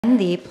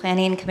The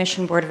Planning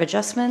Commission Board of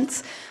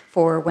Adjustments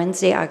for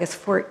Wednesday,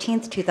 August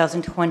 14th,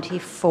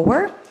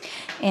 2024.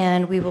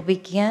 And we will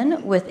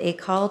begin with a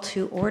call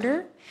to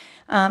order.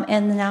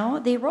 And now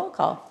the roll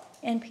call.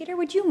 And Peter,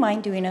 would you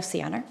mind doing us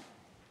the honor?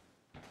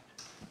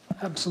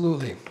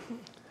 Absolutely.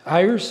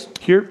 Ayers?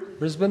 Here.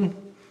 Brisbane?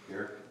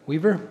 Here.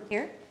 Weaver?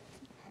 Here.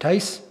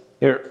 Tice?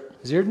 Here.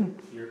 Zierden?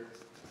 Here.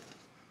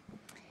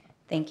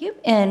 Thank you.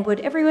 And would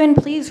everyone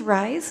please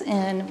rise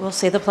and we'll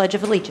say the Pledge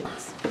of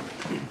Allegiance.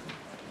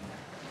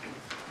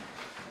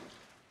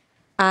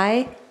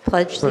 I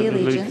pledge the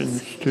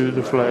allegiance to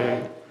the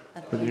flag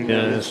of the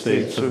United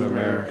States of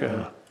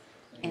America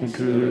and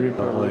to the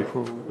republic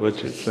for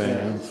which it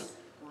stands,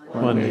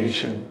 one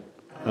nation,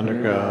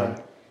 under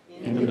God,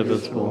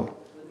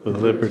 indivisible, with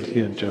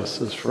liberty and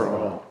justice for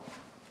all.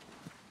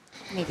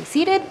 You may be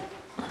seated.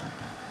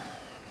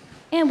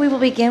 And we will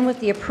begin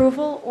with the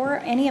approval or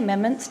any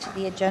amendments to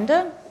the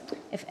agenda.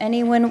 If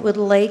anyone would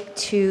like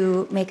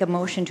to make a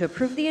motion to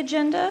approve the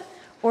agenda,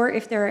 or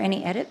if there are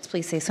any edits,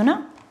 please say so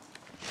now.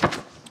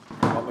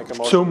 I'll make a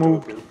motion. So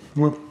moved.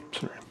 Well,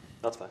 sorry.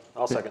 That's fine.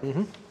 I'll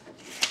second.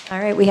 All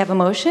right, we have a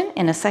motion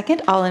and a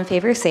second. All in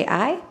favor, say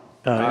aye.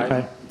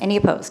 Aye. Any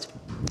opposed?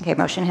 Okay,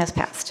 motion has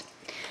passed.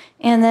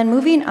 And then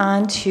moving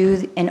on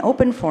to an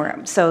open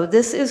forum. So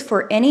this is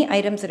for any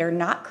items that are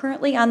not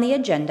currently on the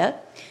agenda.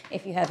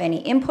 If you have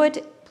any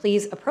input,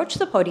 please approach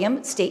the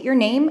podium, state your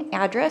name,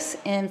 address,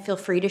 and feel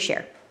free to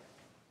share.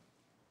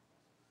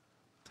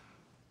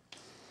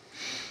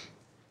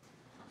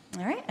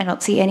 All right, I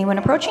don't see anyone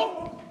approaching.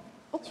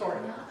 Sorry.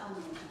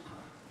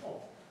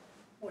 Oh,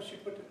 well,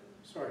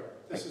 sorry,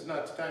 this is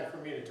not the time for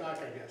me to talk,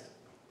 I guess.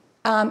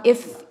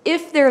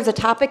 If there's a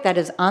topic that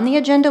is on the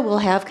agenda, we'll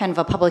have kind of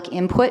a public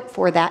input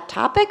for that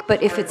topic,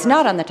 but if it's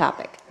not on the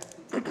topic,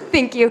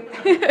 thank you.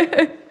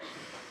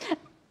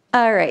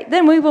 All right,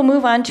 then we will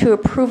move on to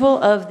approval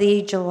of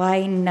the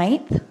July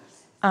 9th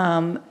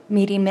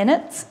meeting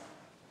minutes.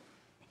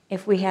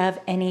 If we have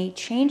any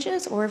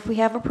changes or if we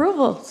have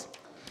approvals.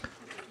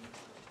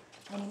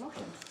 Any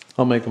motions?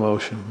 I'll make a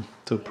motion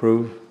to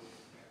approve.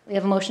 We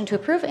have a motion to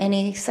approve.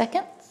 Any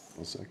seconds?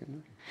 I'll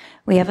second.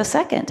 We have a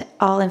second.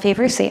 All in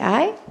favor, say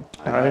aye.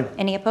 Aye.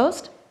 Any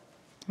opposed?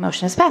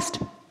 Motion is passed.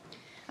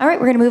 All right,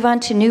 we're going to move on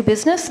to new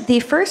business.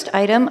 The first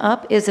item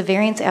up is a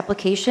variance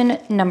application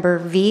number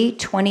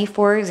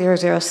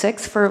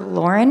V24006 for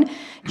Lauren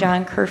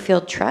John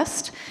Kerfield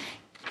Trust.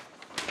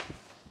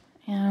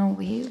 And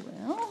we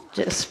will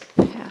just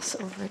pass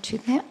over to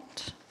that.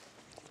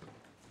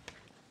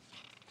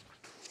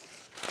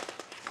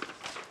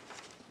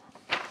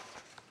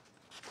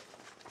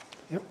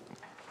 Yep.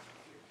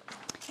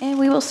 And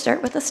we will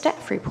start with a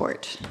staff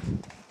report.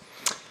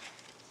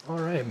 All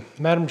right.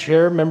 Madam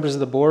Chair, members of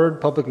the board,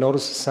 public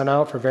notice is sent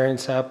out for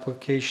variance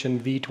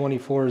application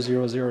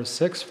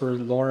V24006 for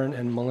Lauren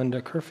and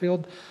Melinda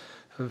Kerfield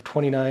of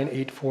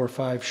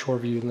 29845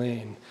 Shoreview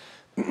Lane.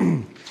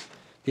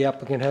 The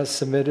applicant has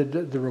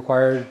submitted the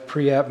required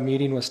pre-app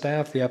meeting with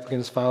staff. The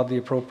applicant has filed the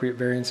appropriate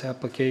variance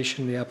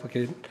application. The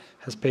applicant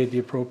has paid the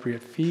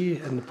appropriate fee,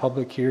 and the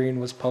public hearing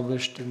was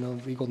published in the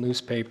legal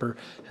newspaper,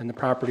 and the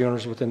property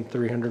owners within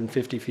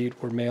 350 feet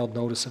were mailed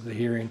notice of the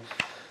hearing.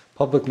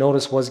 Public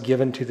notice was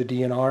given to the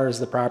DNR as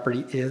the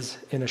property is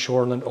in a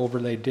shoreland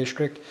overlay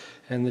district,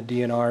 and the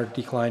DNR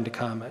declined to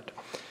comment.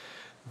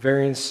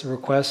 Variance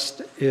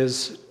request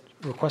is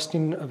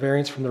requesting a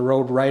variance from the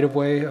road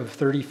right-of-way of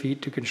 30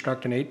 feet to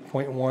construct an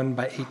 8.1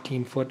 by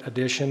 18 foot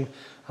addition,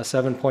 a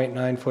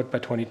 7.9 foot by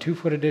 22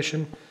 foot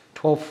addition,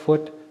 12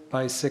 foot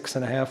by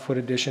 6.5 foot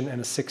addition,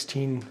 and a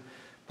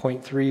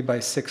 16.3 by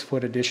 6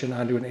 foot addition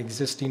onto an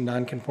existing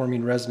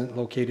non-conforming residence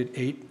located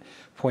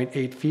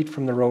 8.8 feet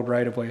from the road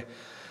right-of-way.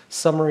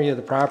 Summary of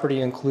the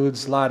property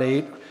includes Lot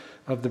 8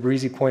 of the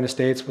Breezy Point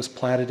Estates was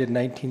platted in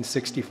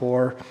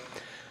 1964.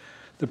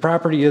 The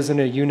property is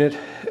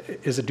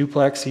a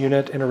duplex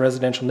unit in a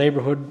residential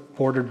neighborhood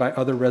bordered by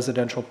other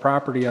residential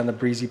property on the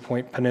Breezy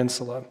Point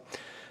Peninsula.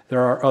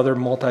 There are other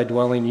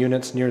multi-dwelling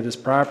units near this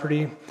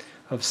property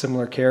of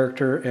similar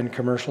character and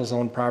commercial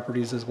zone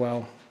properties as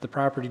well. The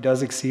property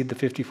does exceed the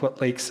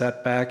 50-foot lake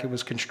setback. It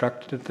was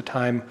constructed at the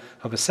time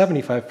of a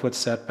 75-foot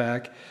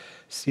setback.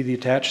 See the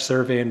attached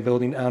survey and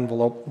building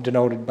envelope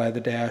denoted by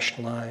the dashed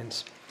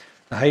lines.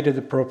 The height of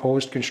the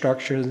proposed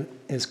construction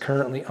is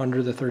currently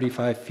under the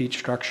 35 feet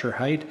structure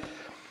height,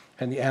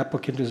 and the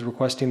applicant is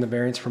requesting the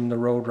variance from the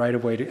road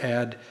right-of-way to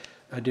add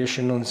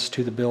additions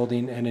to the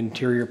building and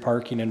interior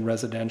parking and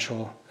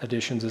residential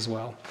additions as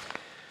well.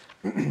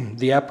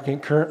 The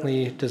applicant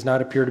currently does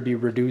not appear to be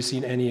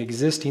reducing any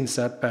existing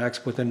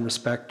setbacks within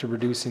respect to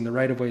reducing the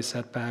right-of-way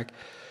setback.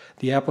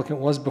 The applicant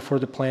was before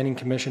the Planning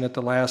Commission at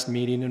the last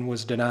meeting and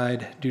was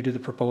denied due to the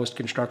proposed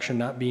construction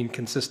not being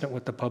consistent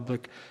with the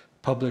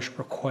published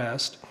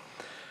request.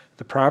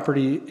 The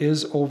property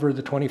is over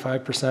the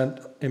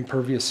 25%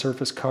 impervious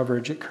surface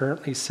coverage. It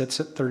currently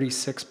sits at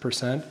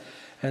 36%,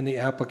 and the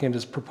applicant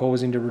is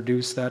proposing to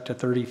reduce that to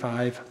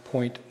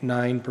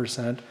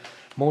 35.9%.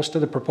 Most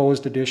of the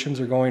proposed additions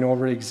are going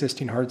over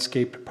existing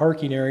hardscaped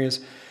parking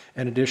areas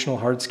and additional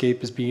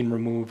hardscape is being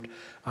removed.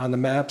 On the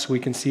maps, we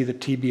can see the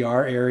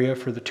TBR area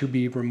for the to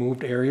be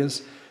removed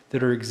areas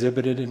that are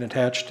exhibited and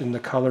attached in the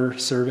color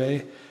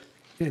survey,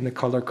 in the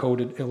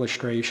color-coded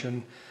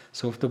illustration.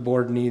 So if the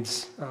board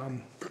needs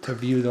to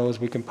view those,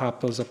 we can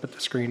pop those up at the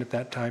screen at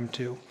that time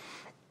too.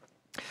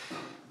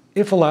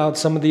 If allowed,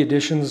 some of the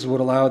additions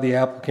would allow the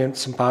applicant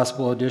some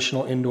possible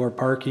additional indoor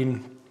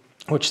parking,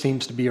 which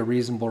seems to be a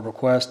reasonable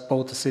request.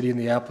 Both the city and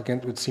the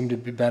applicant would seem to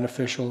be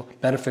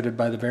benefited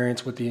by the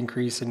variance with the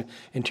increase in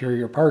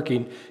interior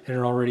parking in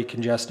an already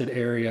congested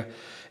area,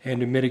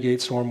 and to mitigate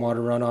stormwater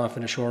runoff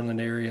in a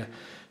shoreline area.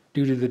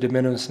 Due to the de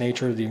minimis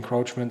nature of the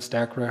encroachment,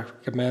 staff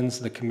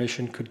recommends the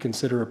commission could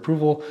consider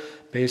approval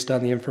based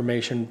on the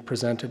information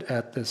presented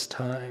at this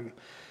time.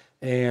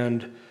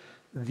 And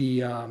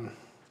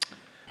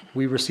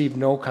we received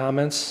no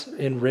comments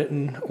in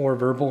written or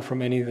verbal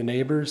from any of the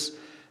neighbors,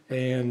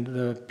 and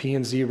the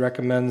P&Z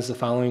recommends the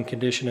following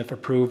condition if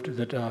approved,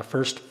 that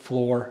first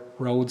floor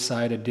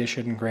roadside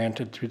addition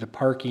granted through the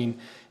parking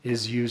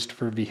is used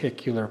for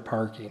vehicular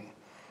parking.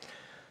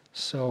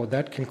 So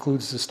that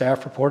concludes the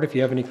staff report. If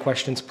you have any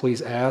questions,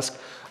 please ask.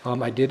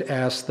 I did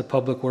ask the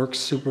Public Works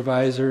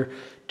Supervisor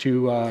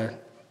to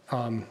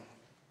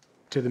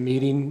the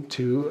meeting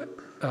to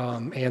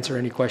answer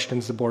any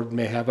questions the board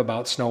may have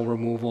about snow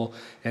removal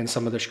and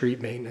some of the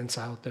street maintenance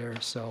out there.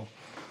 So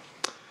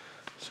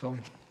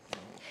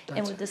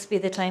And would this be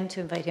the time to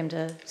invite him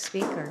to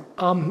speak, or?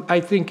 I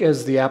think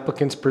as the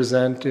applicants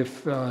present,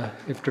 if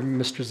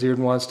Mr. Zierd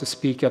wants to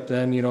speak up,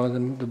 then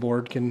then the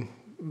board can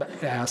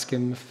ask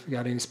him if you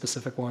got any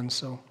specific ones.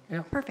 So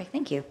yeah. Perfect,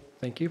 thank you.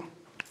 Thank you.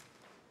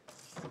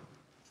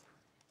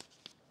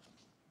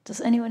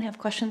 Does anyone have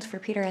questions for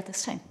Peter at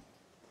this time?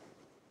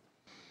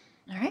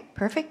 All right,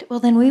 perfect. Well,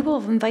 then we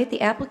will invite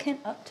the applicant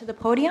up to the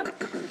podium.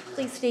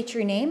 Please state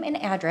your name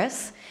and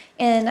address.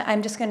 And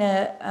I'm just going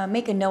to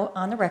make a note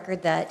on the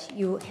record that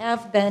you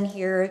have been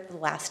here the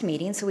last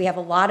meeting, so we have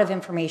a lot of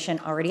information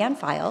already on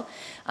file.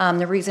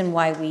 The reason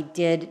why we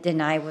did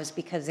deny was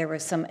because there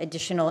was some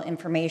additional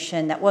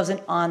information that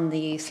wasn't on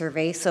the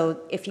survey.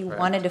 So if you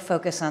wanted to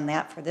focus on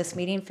that for this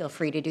meeting, feel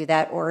free to do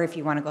that. Or if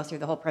you want to go through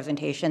the whole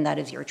presentation, that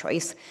is your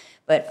choice.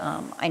 But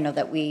I know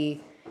that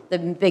the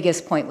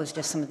biggest point was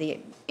just some of the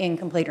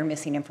incomplete or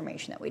missing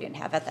information that we didn't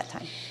have at that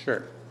time.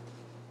 Sure.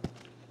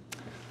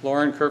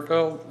 Lauren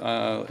Kerfeld,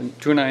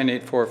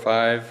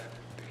 29845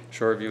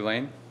 Shoreview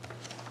Lane.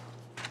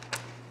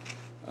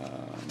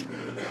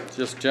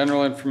 Just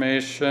general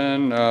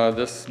information,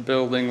 this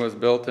building was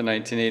built in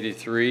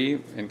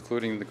 1983,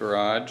 including the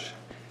garage,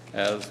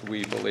 as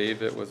we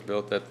believe it was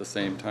built at the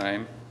same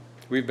time.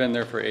 We've been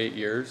there for 8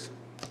 years.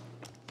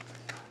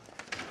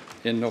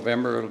 In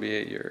November, it'll be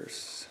 8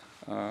 years.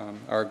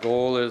 Our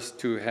goal is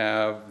to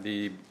have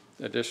the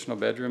additional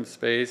bedroom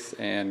space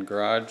and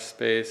garage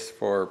space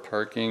for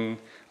parking.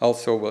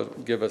 Also will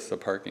give us a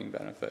parking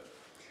benefit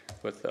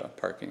with the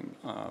parking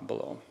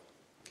below.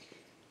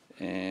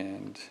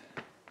 And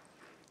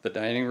the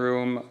dining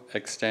room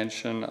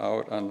extension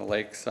out on the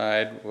lake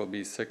side will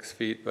be 6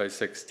 feet by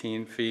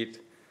 16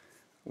 feet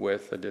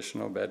with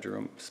additional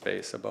bedroom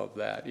space above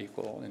that,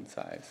 equal in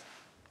size.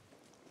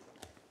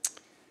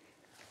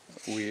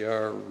 We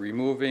are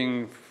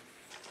removing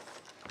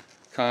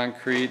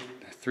concrete,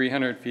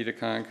 300 feet of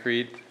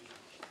concrete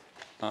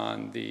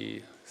on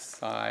the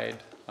side,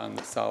 on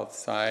the south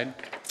side.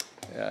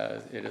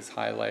 It is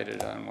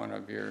highlighted on one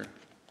of your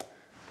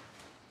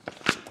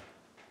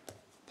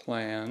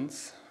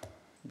plans.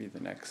 Be the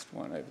next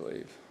one, I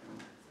believe.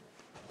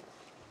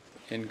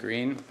 In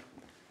green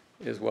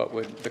is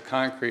the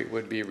concrete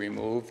would be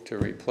removed to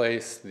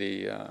replace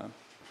the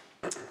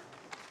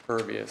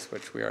pervious,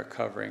 which we are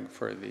covering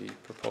for the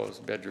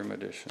proposed bedroom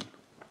addition.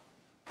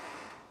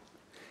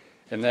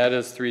 And that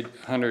is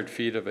 300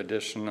 feet of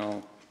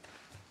additional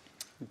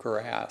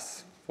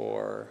grass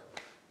for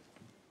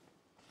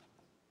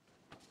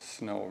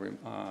snow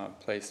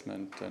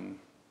placement, and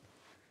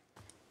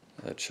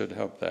that should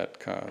help that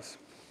cause.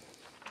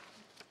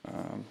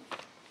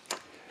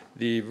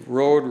 The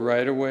road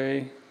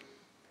right-of-way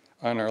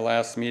on our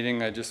last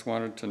meeting, I just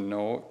wanted to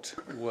note,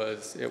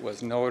 it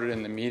was noted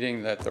in the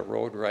meeting that the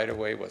road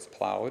right-of-way was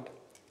plowed,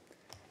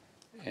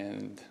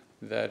 and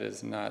that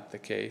is not the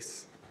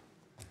case.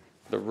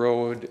 The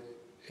road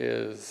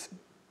is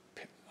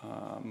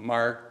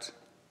marked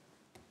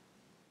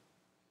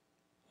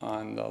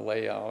on the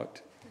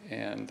layout,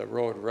 and the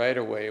road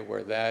right-of-way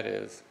where that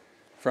is,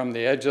 from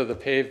the edge of the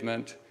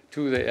pavement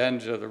to the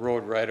edge of the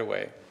road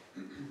right-of-way,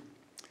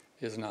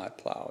 is not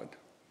plowed.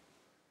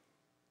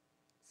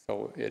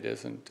 So it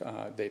isn't,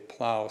 they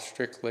plow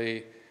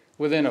strictly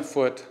within a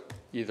foot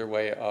either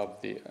way of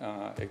the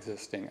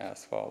existing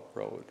asphalt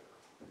road.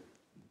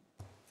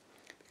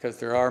 Because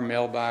there are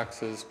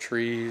mailboxes,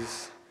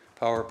 trees,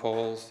 power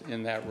poles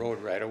in that road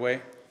right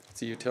away.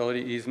 It's a utility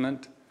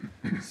easement,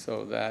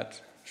 so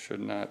that should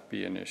not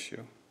be an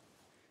issue.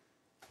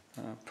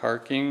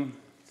 Parking,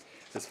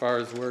 as far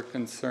as we're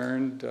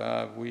concerned,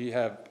 we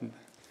have,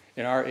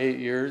 in our 8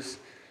 years,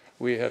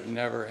 we have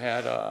never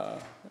had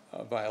a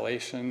a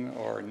violation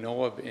or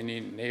know of any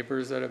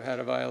neighbors that have had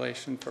a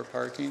violation for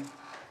parking.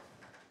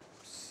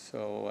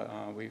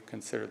 So we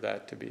consider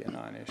that to be a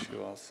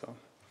non-issue also.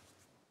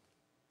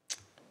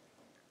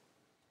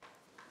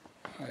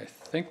 I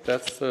think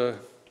that's the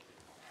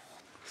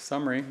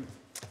summary. Do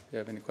you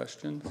have any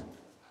questions?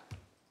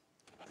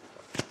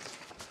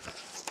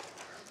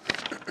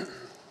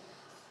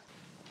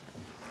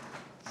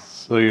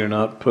 So you're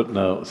not putting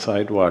a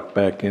sidewalk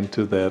back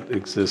into that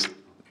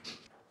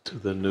to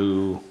the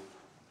new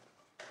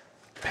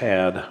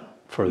pad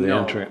for the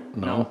entrance?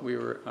 No,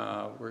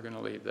 we're going to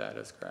leave that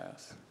as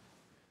grass.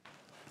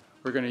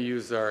 We're going to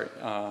use our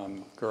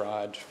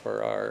garage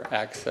for our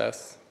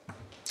access.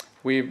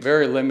 We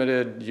very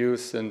limited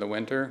use in the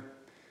winter,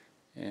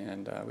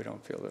 and we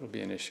don't feel it'll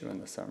be an issue in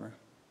the summer.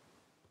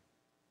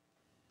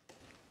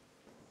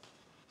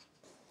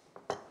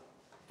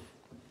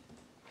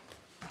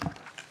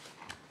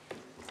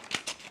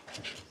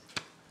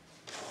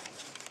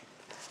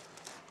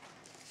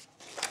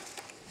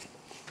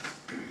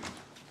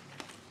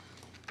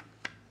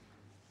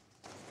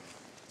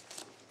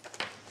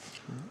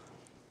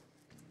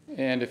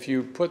 And if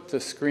you put the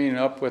screen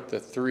up with the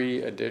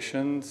 3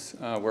 additions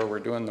where we're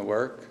doing the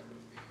work,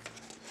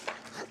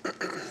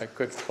 I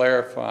could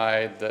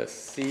clarify the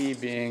C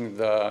being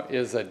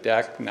is a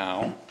deck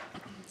now.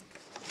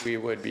 We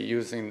would be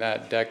using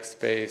that deck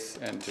space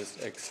and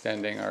just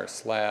extending our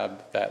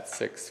slab that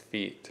 6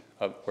 feet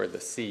of where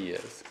the C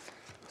is,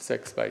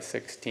 6 by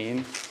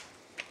 16.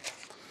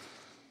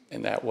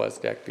 And that was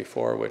deck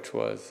before, which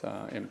was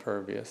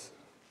impervious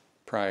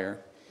prior.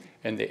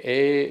 And the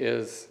A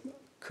is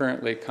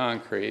currently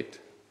concrete.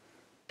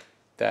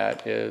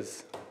 That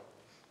is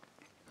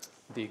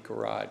the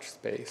garage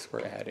space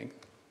we're adding,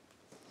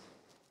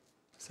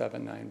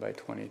 7 by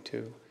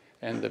 22.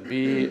 And the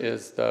B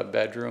is the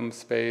bedroom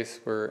space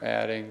we're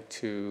adding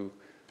to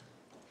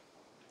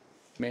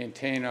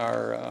maintain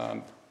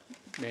our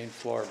main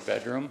floor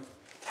bedroom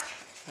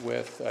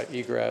with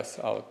egress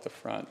out the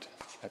front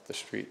at the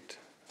street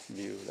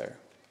view there.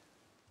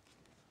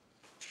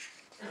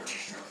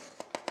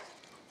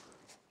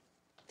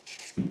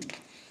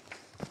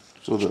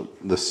 So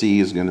the C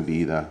is going to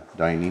be the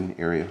dining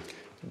area?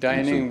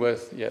 Dining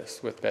with,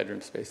 yes, with bedroom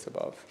space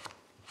above.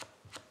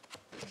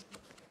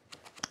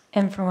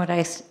 And from what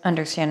I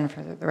understand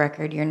for the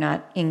record, you're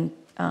not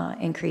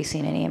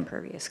increasing any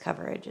impervious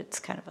coverage. It's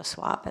kind of a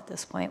swap at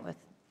this point with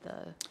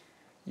the...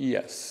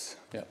 Yes,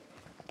 yep.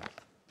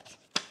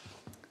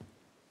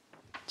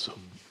 So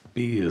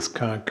B is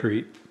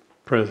concrete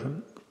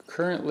present?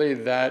 Currently,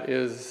 that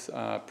is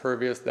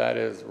pervious, that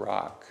is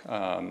rock,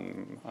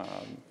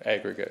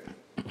 aggregate,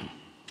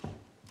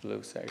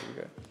 loose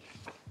aggregate.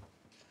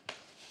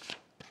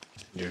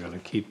 You're going to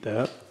keep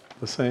that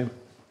the same?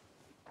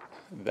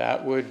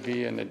 That would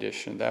be an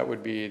addition. That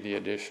would be the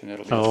addition.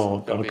 It'll be,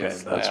 Oh, it'll be a okay,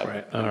 slab. that's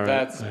right. All And right,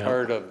 that's yeah.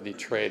 part of the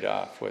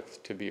trade-off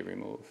with to be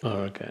removed.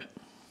 Oh, okay.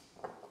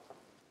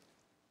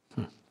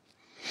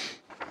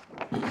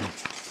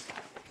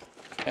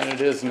 And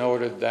it is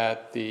noted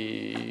that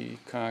the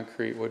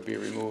concrete would be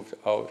removed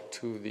out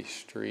to the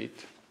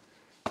street,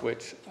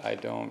 which I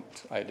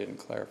didn't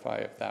clarify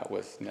if that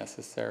was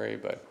necessary,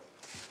 but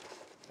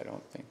I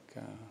don't think,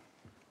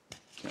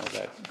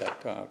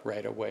 that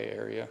right-of-way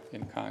area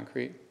in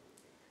concrete.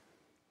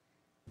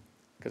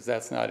 Because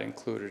that's not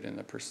included in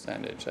the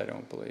percentage, I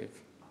don't believe.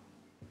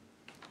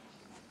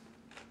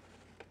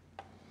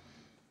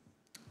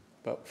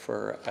 But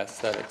for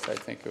aesthetics, I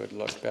think it would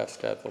look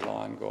best to have the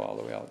lawn go all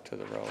the way out to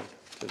the road,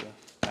 to the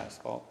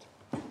asphalt.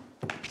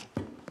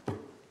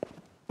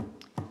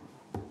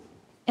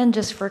 And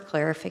just for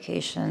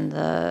clarification,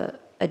 the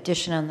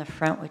addition on the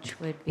front, which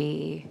would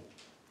be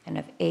kind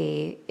of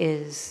A,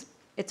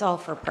 it's all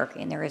for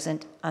parking. There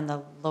isn't, on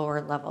the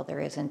lower level, there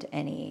isn't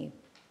any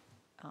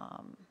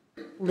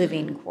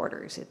living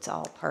quarters. It's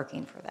all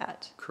parking for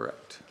that.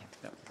 Correct.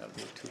 Yep, that'd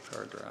be a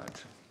 2-car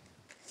garage.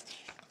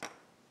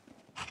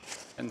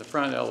 And the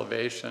front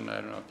elevation,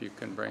 I don't know if you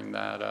can bring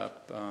that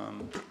up,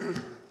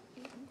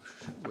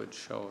 would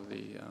show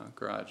the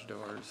garage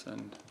doors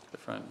and the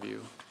front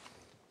view.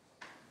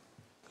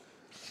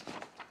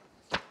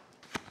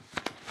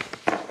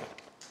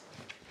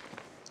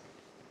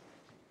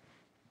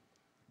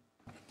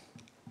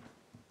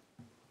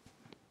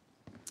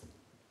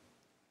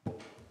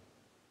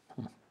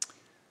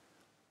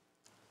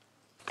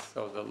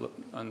 So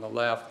on the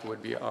left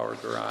would be our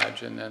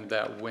garage, and then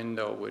that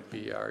window would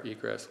be our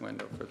egress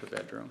window for the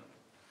bedroom.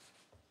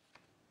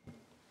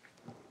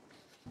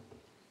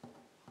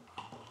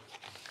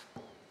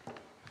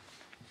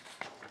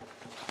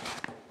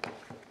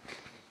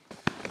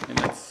 And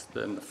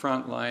then the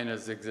front line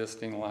is the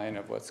existing line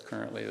of what's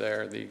currently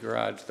there. The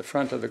garage, the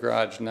front of the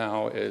garage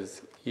now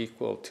is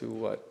equal to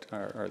what,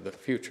 or the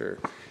future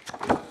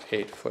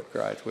 8-foot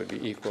garage would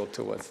be equal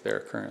to what's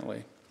there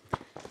currently.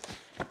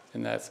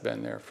 And that's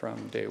been there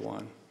from day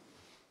one.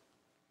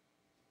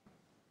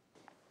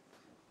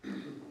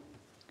 And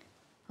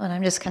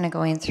I'm just kind of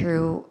going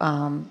through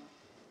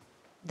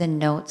the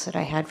notes that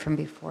I had from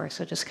before,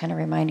 so just kind of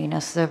reminding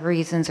us the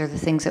reasons or the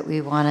things that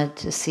we wanted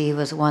to see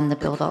was, one, the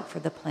build-out for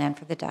the plan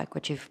for the deck,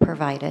 which you've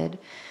provided,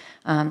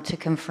 to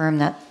confirm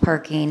that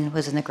parking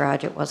was in the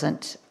garage. It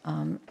wasn't,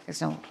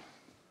 there's no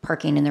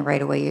parking in the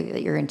right-of-way,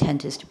 that your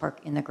intent is to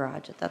park in the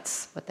garage.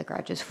 That's what the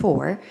garage is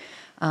for.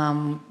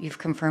 You've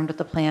confirmed what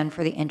the plan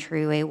for the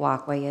entryway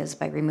walkway is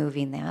by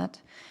removing that.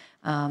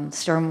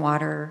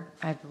 Stormwater,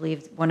 I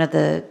believe one of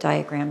the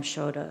diagrams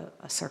showed a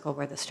circle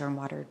where the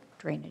stormwater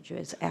drainage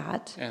is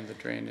at. And the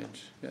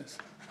drainage, yes.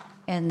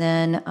 And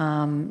then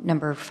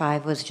number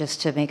 5 was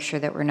just to make sure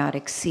that we're not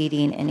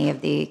exceeding any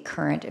of the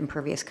current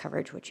impervious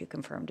coverage, which you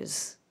confirmed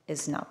is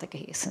not the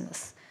case in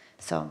this.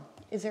 So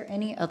is there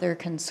any other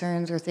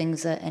concerns or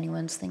things that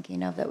anyone's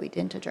thinking of that we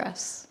didn't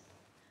address?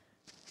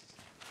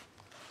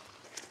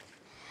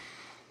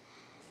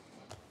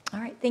 All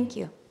right, thank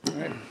you. All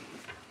right.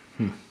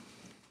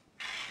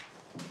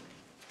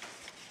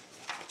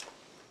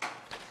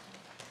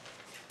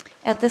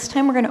 At this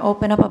time, we're going to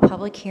open up a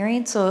public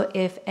hearing, so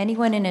if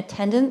anyone in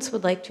attendance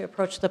would like to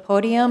approach the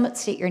podium,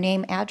 state your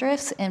name,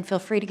 address, and feel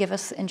free to give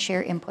us and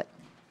share input.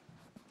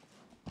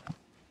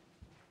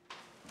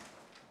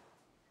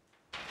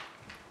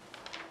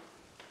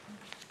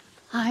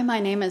 Hi,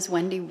 my name is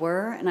Wendy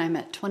Wurr, and I'm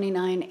at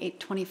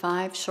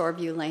 29825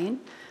 Shoreview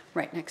Lane,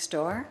 right next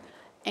door.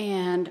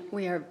 And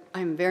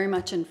I'm very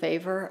much in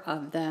favor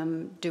of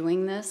them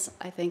doing this.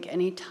 I think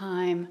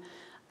anytime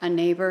a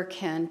neighbor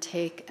can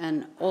take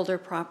an older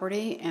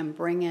property and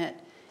bring it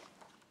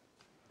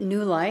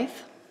new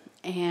life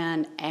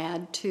and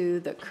add to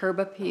the curb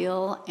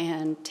appeal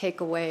and take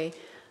away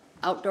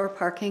outdoor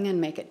parking and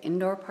make it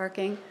indoor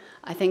parking,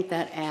 I think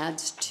that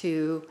adds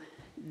to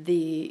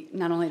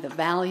not only the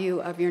value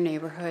of your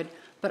neighborhood,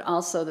 but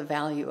also the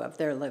value of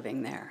their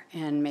living there,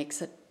 and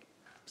makes it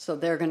so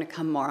they're going to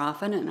come more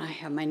often, and I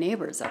have my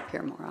neighbors up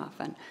here more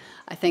often.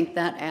 I think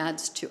that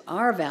adds to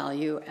our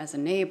value as a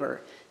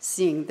neighbor,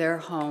 seeing their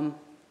home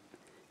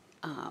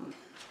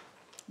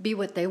be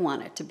what they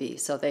want it to be,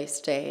 so they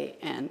stay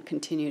and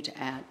continue to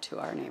add to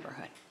our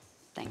neighborhood.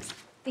 Thanks.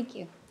 Thank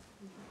you.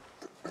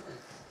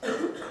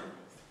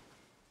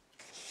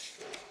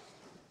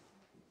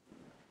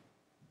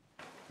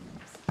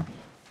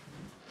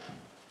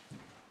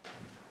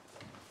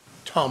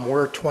 Tom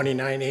Wurr,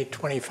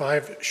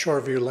 29825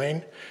 Shoreview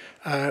Lane.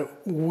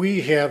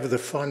 We have the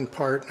fun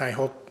part, and I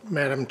hope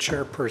Madam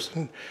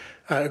Chairperson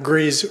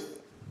agrees.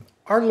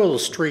 Our little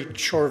street,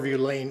 Shoreview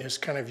Lane, is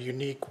kind of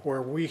unique,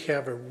 where we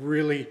have a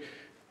really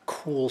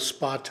cool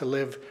spot to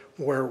live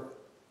where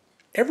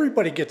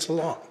everybody gets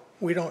along.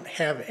 We don't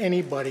have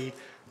anybody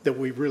that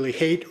we really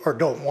hate or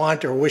don't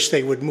want or wish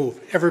they would move.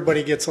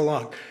 Everybody gets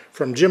along.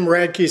 From Jim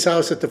Radke's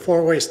house at the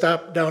four-way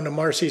stop down to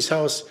Marcy's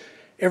house,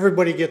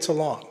 everybody gets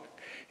along.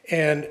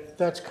 And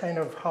that's kind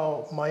of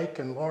how Mike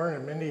and Lauren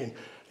and Mindy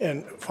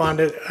and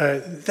Fonda,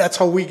 that's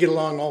how we get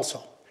along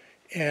also.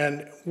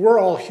 And we're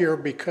all here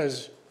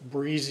because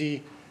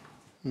Breezy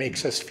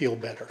makes us feel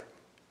better,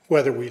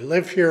 whether we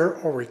live here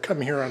or we come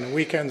here on the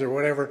weekends or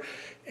whatever.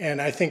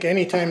 And I think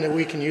anytime that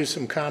we can use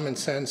some common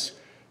sense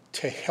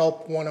to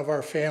help one of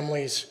our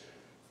families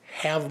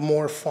have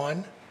more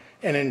fun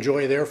and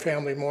enjoy their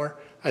family more,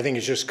 I think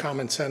it's just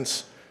common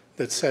sense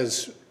that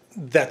says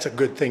that's a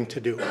good thing to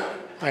do.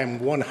 I am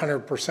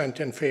 100%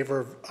 in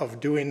favor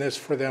of doing this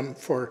for them,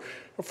 for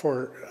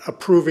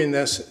approving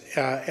this,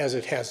 as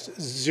it has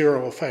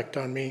zero effect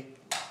on me.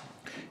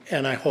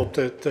 And I hope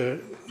that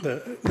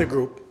the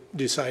group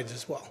decides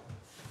as well.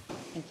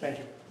 Thank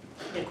you.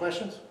 Any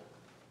questions?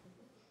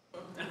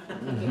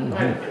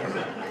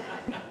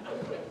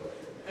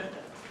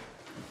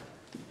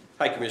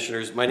 Hi,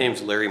 Commissioners. My name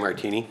is Larry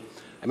Martini.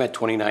 I'm at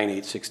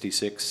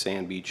 29866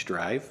 Sand Beach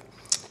Drive.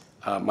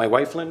 My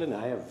wife Linda and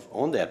I have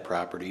owned that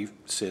property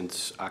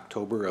since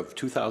October of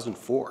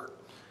 2004.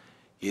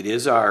 It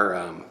is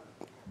our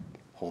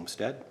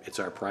homestead. It's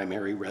our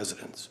primary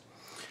residence.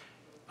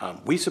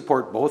 We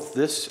support both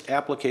this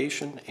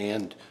application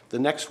and the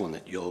next one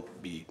that you'll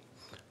be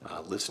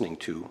listening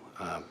to,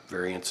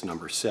 variance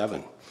number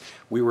 7.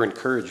 We were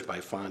encouraged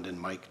by Fonda and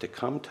Mike to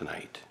come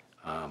tonight.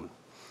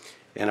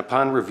 And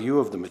upon review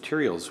of the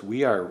materials,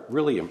 we are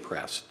really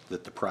impressed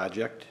that the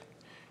project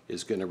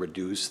is going to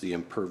reduce the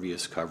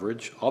impervious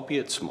coverage,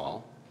 albeit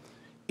small,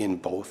 in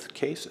both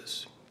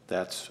cases.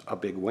 That's a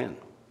big win.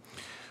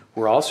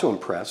 We're also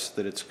impressed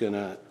that it's going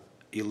to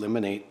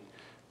eliminate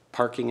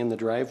parking in the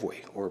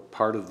driveway or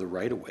part of the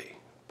right-of-way.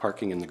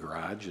 Parking in the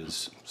garage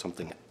is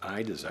something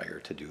I desire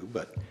to do,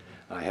 but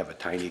I have a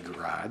tiny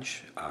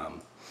garage.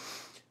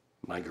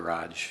 My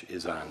garage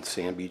is on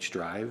Sand Beach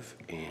Drive,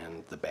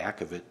 and the back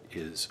of it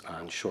is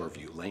on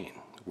Shoreview Lane.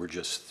 We're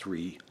just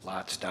 3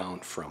 lots down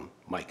from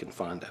Mike and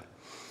Fonda.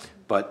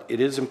 But it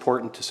is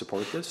important to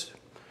support this.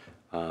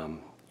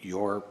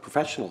 Your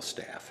professional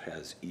staff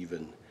has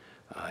even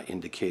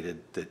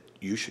indicated that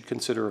you should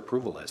consider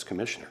approval as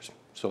commissioners.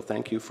 So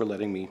thank you for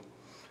letting me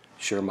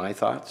share my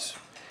thoughts.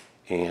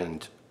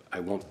 And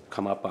I won't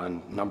come up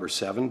on number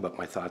 7, but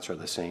my thoughts are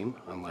the same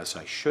unless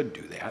I should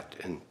do that.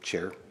 And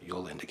Chair,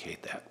 you'll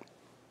indicate that.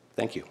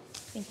 Thank you.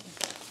 Thank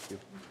you. you.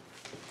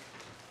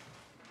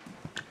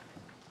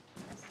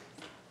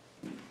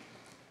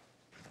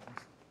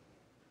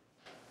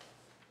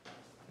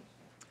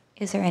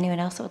 Is there anyone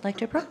else that would like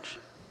to approach?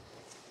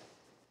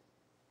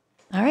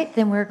 All right,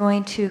 then we're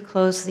going to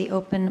close the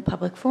open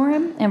public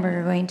forum, and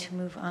we're going to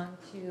move on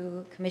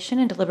to commission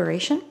and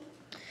deliberation.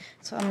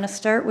 So I'm going to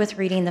start with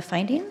reading the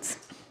findings.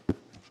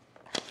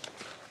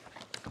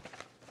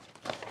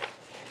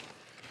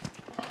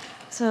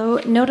 So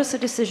notice of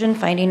decision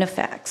finding of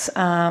facts.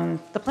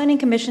 The Planning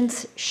Commission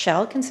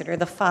shall consider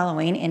the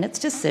following in its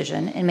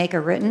decision and make a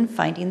written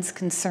findings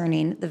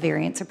concerning the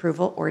variance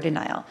approval or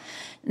denial.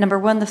 Number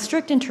one, the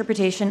strict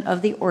interpretation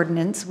of the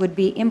ordinance would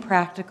be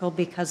impractical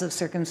because of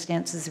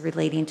circumstances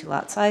relating to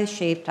lot size,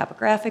 shape,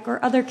 topographic,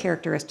 or other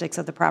characteristics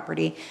of the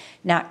property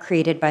not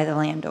created by the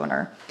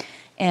landowner.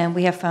 And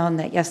we have found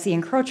that, yes, the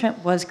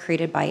encroachment was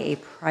created by a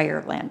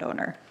prior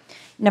landowner.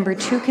 Number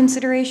two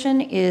consideration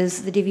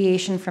is the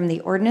deviation from the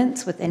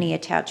ordinance with any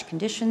attached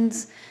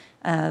conditions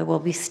will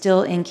be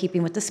still in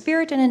keeping with the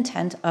spirit and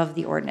intent of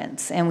the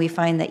ordinance. And we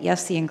find that,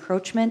 yes, the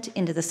encroachment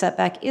into the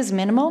setback is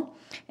minimal,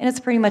 and it's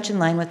pretty much in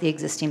line with the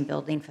existing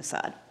building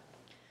facade.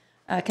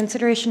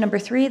 Consideration number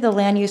three, the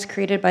land use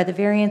created by the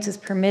variance is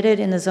permitted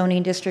in the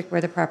zoning district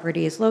where the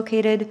property is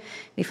located.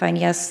 We find,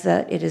 yes,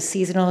 that it is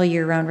seasonal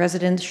year-round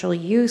residential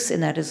use,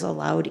 and that is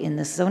allowed in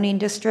this zoning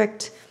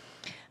district.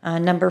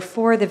 Number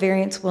four, the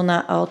variance will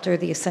not alter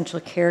the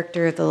essential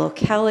character of the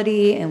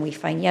locality, and we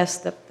find, yes,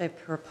 that the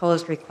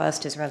proposed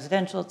request is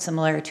residential, it's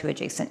similar to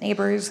adjacent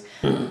neighbors.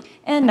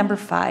 And number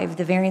five,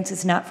 the variance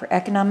is not for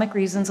economic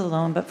reasons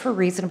alone, but for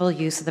reasonable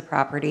use of the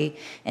property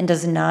and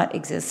does not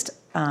exist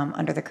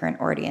under the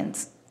current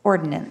ordinance.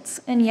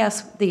 And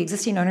yes, the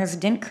existing owners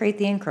didn't create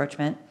the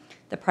encroachment,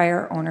 the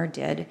prior owner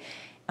did.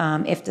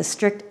 If the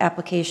strict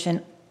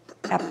application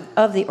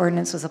of the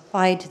ordinance was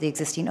applied to the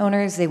existing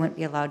owners, they wouldn't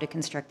be allowed to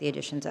construct the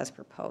additions as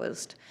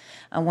proposed.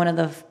 One of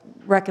the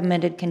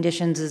recommended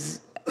conditions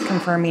is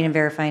confirming and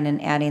verifying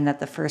and adding that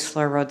the first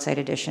floor roadside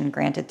addition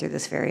granted through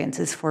this variance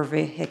is for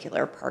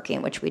vehicular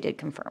parking, which we did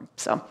confirm.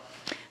 So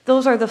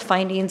those are the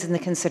findings and the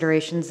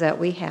considerations that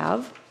we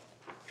have.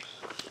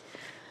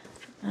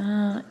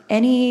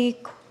 Any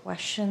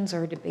questions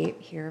or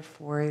debate here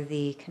for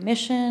the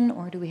commission,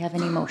 or do we have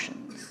any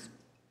motions?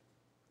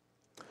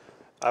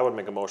 I would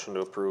make a motion to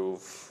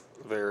approve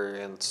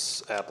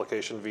variance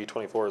application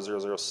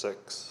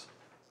V24006.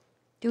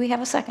 Do we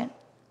have a second?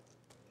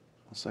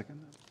 I'll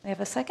second that. We have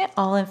a second.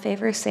 All in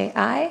favor say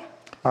aye.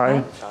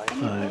 Aye.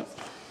 Aye.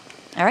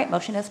 All right,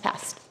 motion has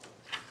passed.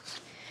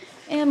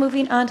 And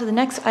moving on to the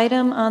next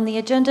item on the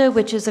agenda,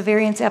 which is a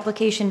variance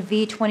application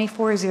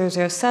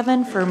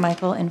V24007 for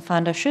Michael and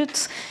Fonda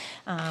Schutz.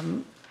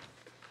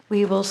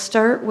 We will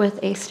start with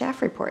a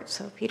staff report.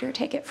 So Peter,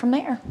 take it from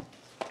there.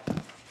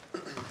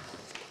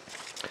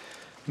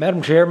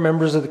 Madam Chair,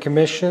 members of the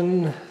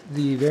commission,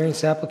 the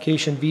variance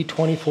application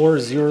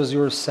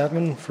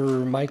V24007 for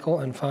Michael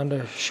and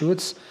Fonda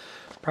Schutz,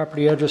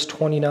 property address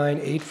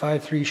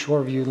 29853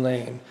 Shoreview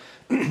Lane.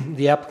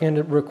 The applicant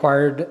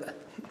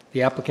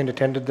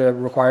attended the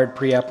required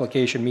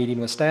pre-application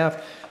meeting with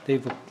staff.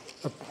 They've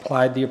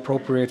applied the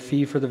appropriate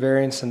fee for the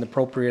variance and the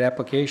appropriate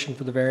application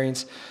for the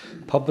variance.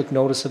 Public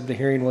notice of the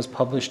hearing was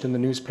published in the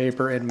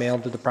newspaper and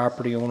mailed to the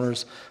property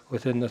owners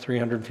within the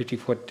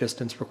 350-foot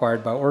distance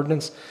required by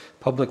ordinance.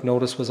 Public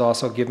notice was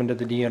also given to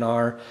the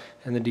DNR,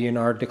 and the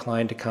DNR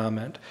declined to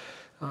comment.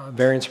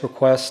 Variance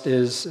request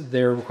is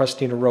they're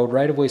requesting a road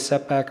right-of-way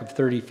setback of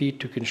 30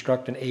 feet to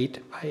construct an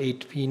 8 by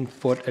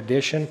 18-foot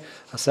addition,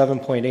 a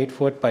 7.8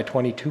 foot by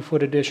 22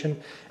 foot addition,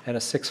 and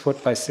a 6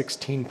 foot by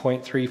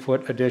 16.3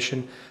 foot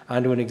addition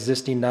onto an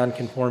existing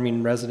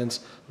non-conforming residence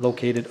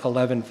located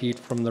 11 feet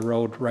from the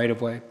road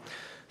right-of-way.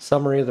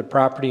 Summary of the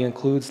property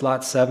includes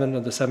Lot 7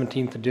 of the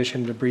 17th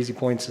edition to Breezy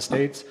Points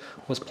Estates,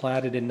 was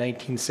platted in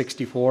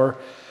 1964.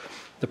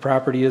 The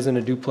property is in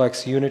a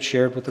duplex unit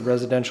shared with the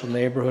residential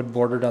neighborhood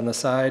bordered on the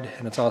side,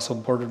 and it's also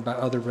bordered by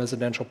other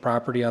residential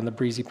property on the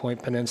Breezy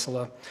Point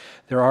Peninsula.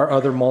 There are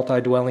other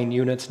multi-dwelling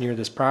units near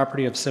this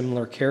property of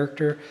similar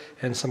character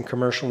and some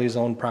commercially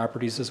zoned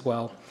properties as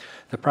well.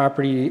 The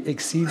property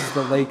exceeds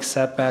the lake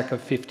setback of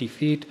 50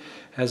 feet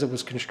as it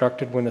was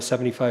constructed when a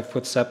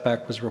 75-foot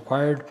setback was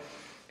required,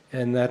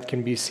 and that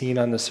can be seen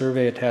on the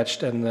survey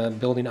attached and the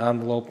building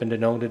envelope and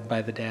denoted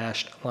by the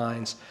dashed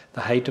lines.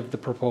 The height of the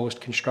proposed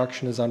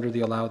construction is under the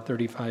allowed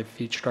 35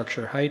 feet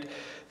structure height.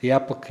 The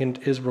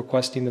applicant is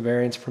requesting the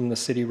variance from the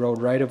city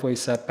road right-of-way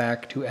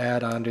setback to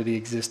add onto the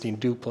existing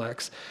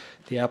duplex.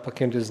 The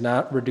applicant is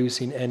not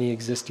reducing any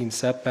existing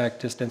setback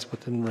distance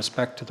within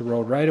respect to the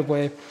road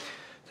right-of-way.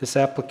 This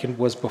applicant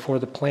was before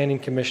the Planning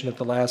Commission at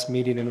the last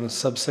meeting and was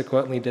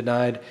subsequently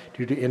denied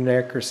due to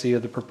inaccuracy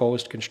of the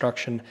proposed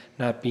construction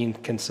not being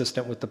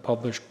consistent with the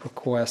published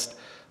request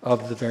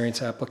of the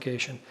variance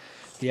application.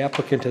 The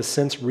applicant has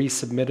since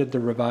resubmitted the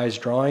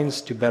revised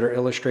drawings to better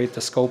illustrate the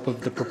scope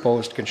of the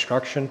proposed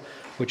construction,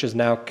 which is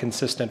now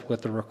consistent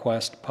with the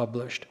request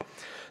published.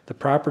 The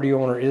property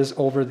owner is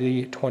over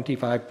the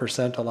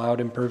 25% allowed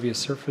impervious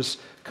surface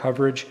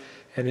coverage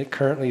and it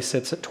currently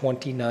sits at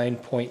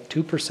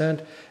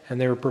 29.2%, and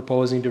they were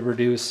proposing to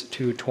reduce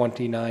to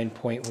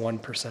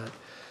 29.1%.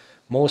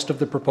 Most of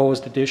the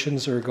proposed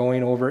additions are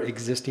going over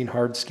existing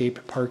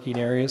hardscape parking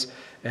areas,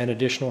 and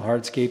additional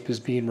hardscape is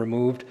being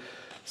removed.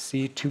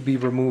 See to be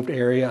removed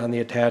area on the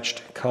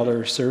attached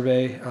color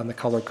survey on the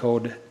color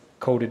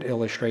coded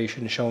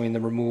illustration showing the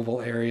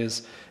removal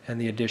areas and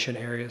the addition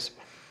areas.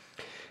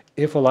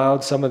 If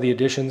allowed, some of the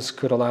additions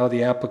could allow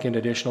the applicant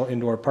additional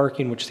indoor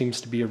parking, which seems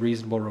to be a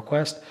reasonable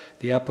request.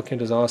 The applicant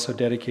has also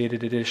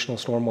dedicated additional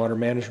stormwater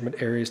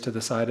management areas to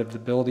the side of the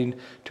building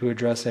to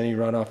address any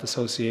runoff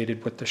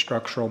associated with the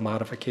structural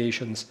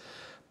modifications.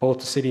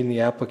 Both the city and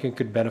the applicant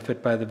could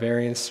benefit by the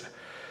variance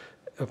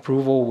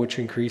approval, which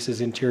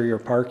increases interior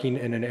parking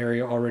in an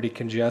area already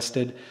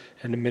congested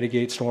and to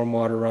mitigate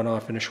stormwater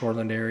runoff in a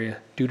shoreland area.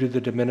 Due to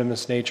the de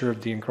minimis nature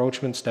of the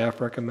encroachment,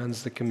 staff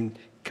recommends the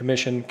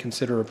Commission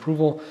consider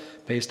approval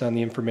based on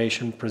the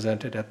information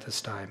presented at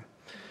this time.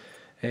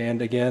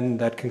 And again,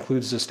 that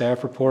concludes the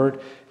staff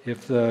report.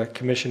 If the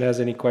Commission has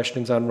any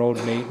questions on road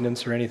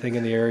maintenance or anything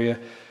in the area,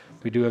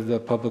 we do have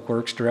the Public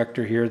Works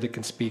Director here that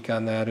can speak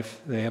on that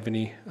if they have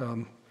any,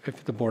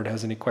 if the board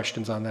has any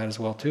questions on that as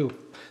well too.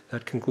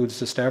 That concludes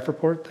the staff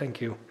report.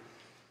 Thank you.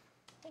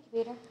 Thank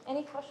you, Peter.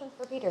 Any questions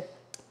for Peter?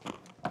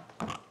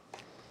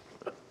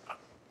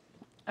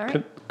 All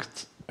right.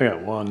 I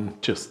got one,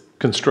 just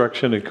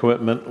construction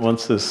equipment.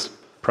 Once this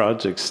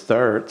project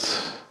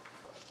starts,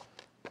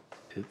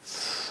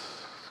 it's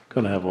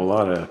going to have a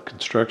lot of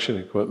construction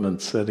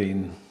equipment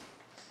sitting.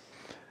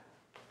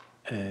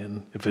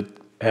 And if it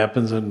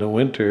happens in the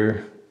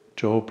winter,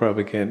 Joe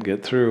probably can't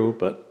get through,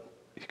 but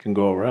you can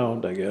go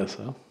around, I guess,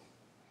 huh?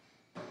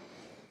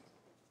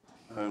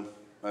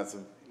 That's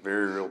a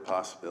very real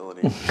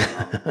possibility.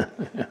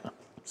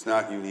 It's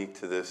not unique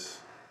to this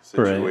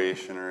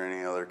situation or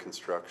any other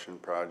construction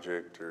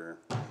project or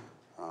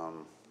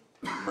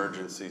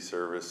emergency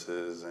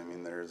services. I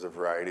mean, there's a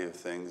variety of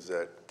things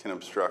that can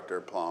obstruct our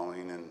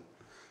plowing, and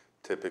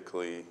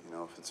typically, you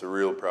know, if it's a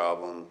real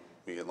problem,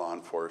 we get law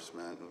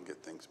enforcement and get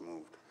things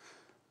moved.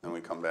 Then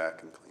we come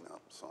back and clean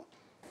up, so.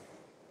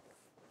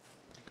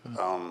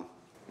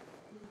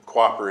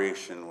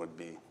 Cooperation would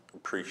be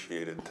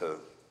appreciated to,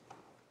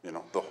 you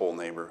know, the whole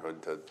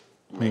neighborhood to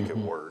make it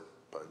work,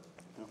 but.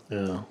 You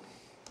know. Yeah,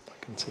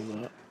 I can see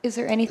that. Is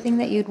there anything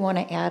that you'd want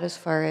to add as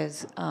far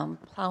as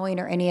plowing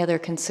or any other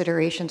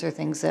considerations or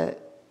things that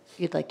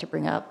you'd like to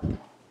bring up?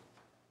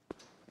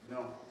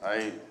 No,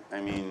 I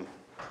mean,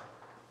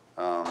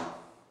 I'm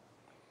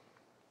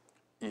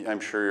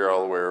sure you're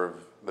all aware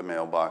of the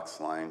mailbox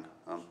line.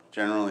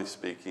 Generally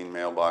speaking,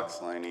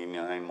 mailbox line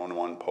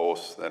E911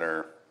 posts that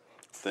are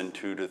within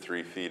 2 to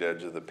 3 feet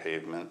edge of the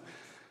pavement,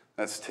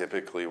 that's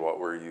typically what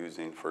we're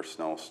using for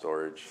snow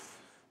storage.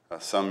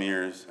 Some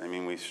years, I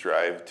mean, we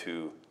strive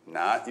to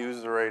not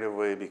use the right of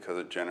way because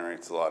it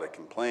generates a lot of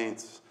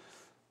complaints.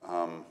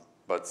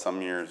 But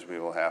some years we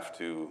will have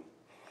to,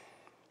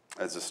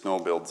 as the snow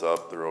builds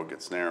up, the road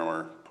gets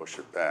narrower, push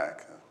it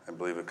back. I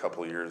believe a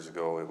couple of years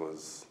ago it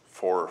was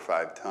 4 or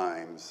 5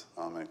 times.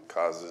 It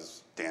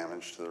causes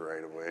damage to the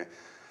right of way.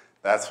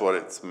 That's what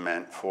it's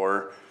meant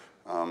for.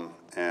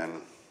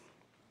 And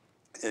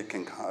it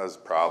can cause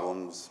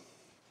problems,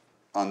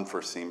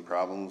 unforeseen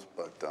problems,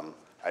 but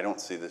I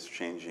don't see this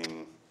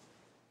changing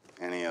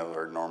any of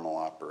our normal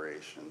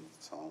operations.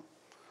 So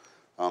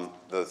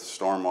the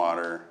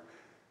stormwater,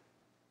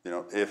 you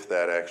know, if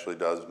that actually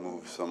does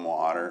move some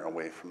water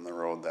away from the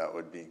road, that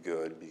would be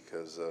good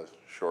because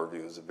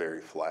Shoreview is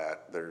very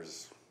flat.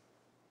 There's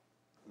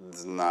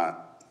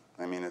not,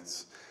 I mean,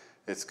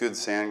 it's good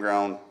sand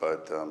ground,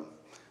 but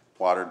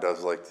water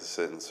does like to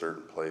sit in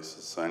certain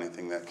places. So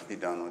anything that can be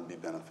done would be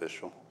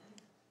beneficial.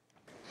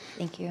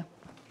 Thank you.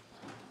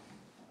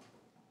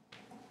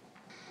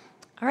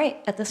 All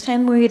right, at this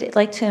time, we'd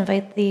like to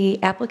invite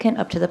the applicant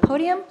up to the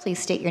podium. Please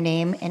state your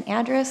name and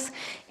address.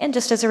 And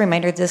just as a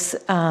reminder, this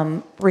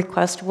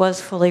request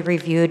was fully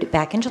reviewed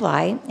back in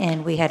July,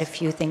 and we had a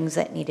few things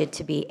that needed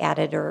to be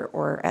added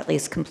or at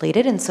least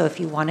completed. And so if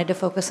you wanted to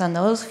focus on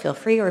those, feel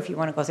free, or if you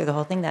want to go through the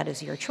whole thing, that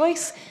is your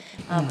choice.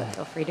 But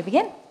feel free to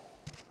begin.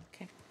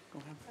 Okay.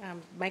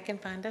 Mike and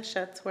Fonda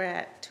Schutz, we're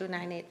at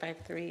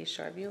 29853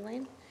 Shoreview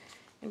Lane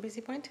in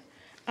Breezy Point.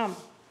 And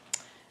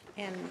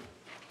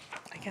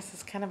I guess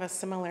it's kind of a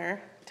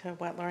similar to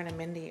what Lauren and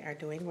Mindy are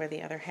doing. We're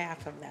the other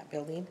half of that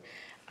building.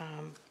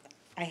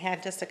 I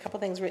had just a couple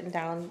things written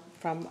down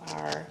from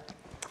our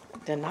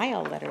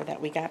denial letter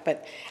that we got,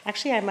 but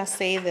actually I must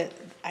say that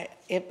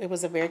it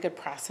was a very good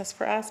process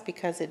for us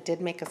because it did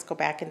make us go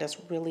back and just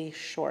really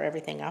shore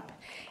everything up.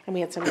 And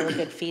we had some really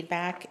good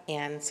feedback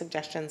and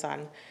suggestions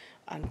on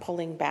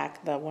pulling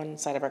back the one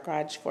side of our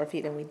garage 4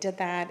 feet, and we did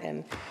that,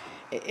 and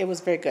it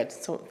was very good,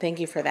 so thank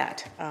you for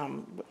that.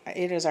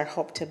 It is our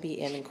hope to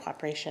be in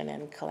cooperation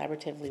and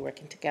collaboratively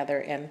working together,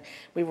 and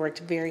we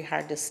worked very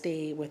hard to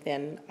stay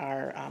within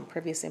our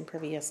previous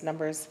impervious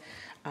numbers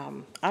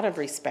out of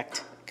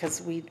respect,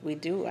 because we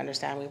do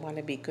understand we want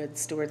to be good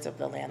stewards of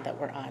the land that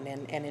we're on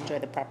and enjoy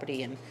the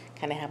property and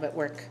kind of have it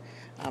work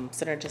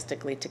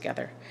synergistically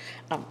together.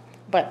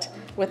 But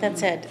with that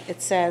said,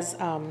 it says,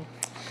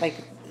 like,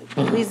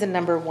 reason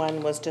number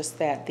one was just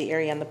that the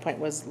area on the point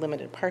was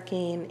limited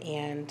parking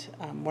and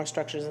more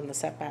structures in the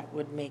setback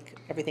would make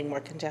everything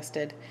more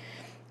congested.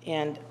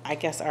 And I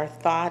guess our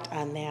thought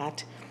on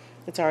that,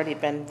 it's already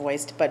been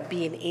voiced, but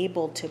being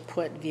able to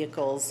put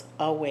vehicles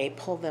away,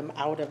 pull them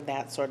out of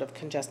that sort of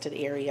congested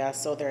area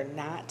so they're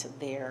not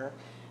there,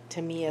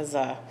 to me is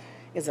a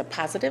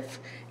positive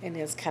and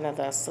is kind of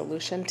the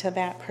solution to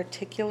that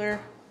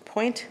particular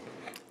point.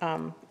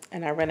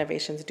 And our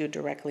renovations do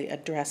directly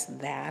address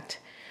that.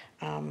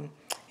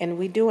 And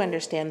we do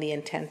understand the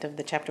intent of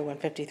the Chapter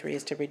 153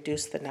 is to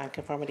reduce the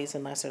nonconformities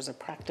unless there's a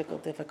practical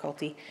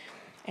difficulty.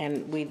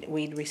 And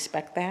we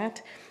respect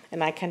that.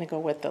 And I kind of go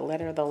with the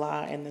letter of the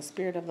law and the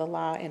spirit of the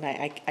law, and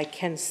I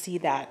can see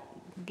that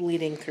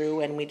bleeding through,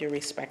 and we do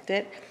respect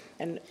it.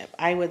 And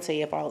I would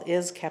say if all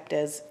is kept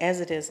as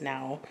it is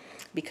now,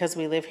 because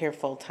we live here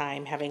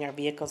full-time, having our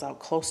vehicles out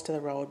close to the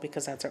road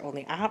because that's our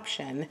only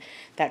option,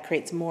 that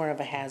creates more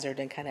of a hazard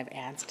and kind of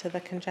adds to the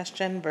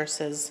congestion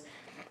versus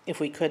if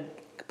we could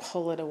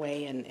pull it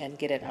away and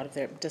get it out of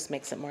there, it just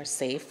makes it more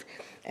safe.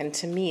 And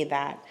to me,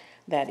 that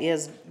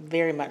is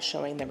very much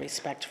showing the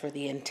respect for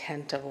the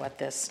intent of what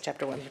this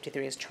Chapter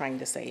 153 is trying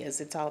to say,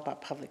 is it's all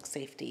about public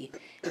safety,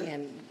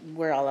 and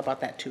we're all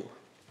about that too.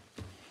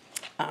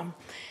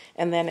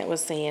 And then it was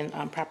saying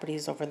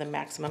properties over the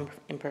maximum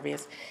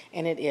impervious,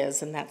 and it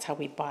is, and that's how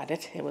we bought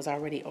it. It was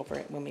already over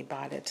it when we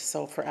bought it.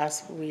 So for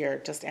us, we are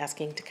just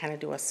asking to kind of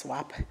do a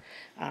swap.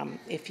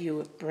 If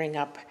you bring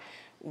up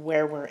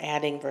where we're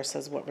adding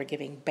versus what we're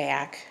giving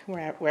back,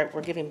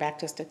 we're giving back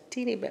just a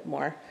teeny bit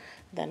more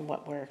than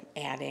what we're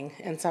adding,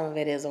 and some of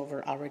it is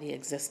over already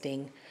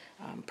existing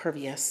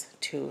pervious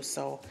too.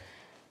 So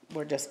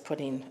we're just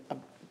putting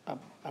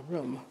a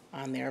room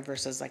on there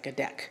versus like a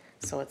deck.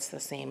 So it's the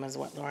same as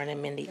what Lauren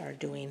and Mindy are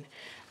doing.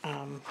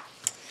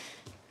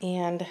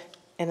 And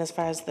as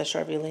far as the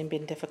Shoreview Lane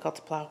being difficult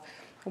to plow,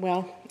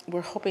 well, we're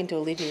hoping to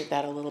alleviate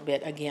that a little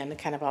bit. Again, it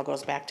kind of all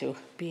goes back to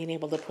being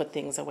able to put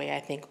things away, I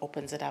think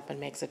opens it up and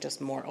makes it just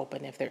more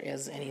open if there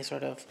is any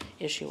sort of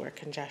issue or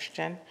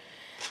congestion.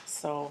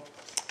 So,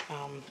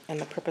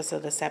 and the purpose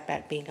of the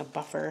setback being a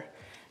buffer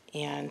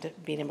and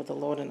being able to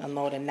load and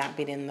unload and not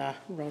being in the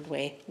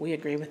roadway, we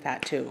agree with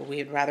that too.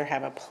 We'd rather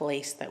have a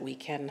place that we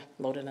can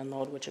load and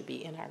unload, which would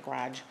be in our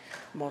garage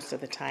most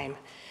of the time,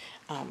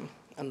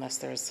 unless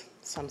there's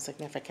some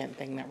significant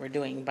thing that we're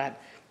doing.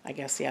 But I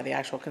guess, yeah, the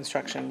actual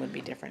construction would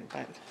be different,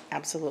 but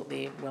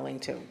absolutely willing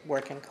to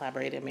work and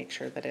collaborate and make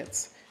sure that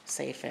it's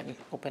safe and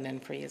open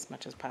and free as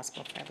much as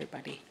possible for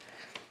everybody.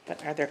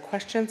 But are there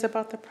questions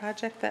about the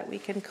project that we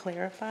can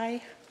clarify?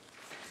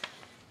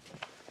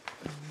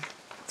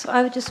 So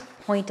I would just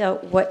point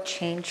out what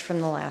changed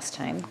from the last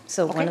time.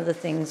 So one of the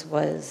things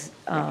was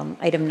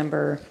item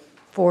number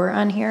 4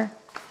 on here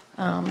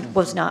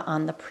was not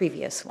on the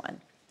previous one.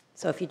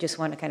 So if you just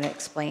want to kind of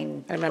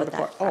explain what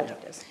that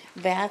project is.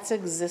 That's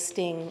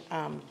existing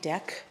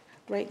deck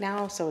right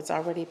now, so it's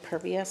already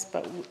pervious,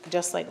 but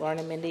just like Lauren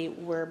and Mindy,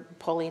 we're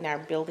pulling our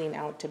building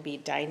out to be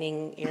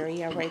dining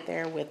area right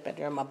there with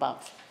bedroom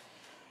above.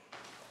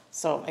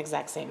 So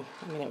exact same.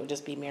 I mean, it would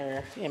just be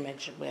mirror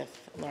image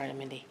with Lauren and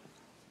Mindy.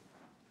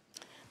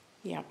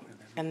 Yeah,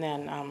 and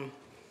then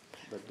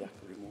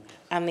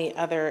on the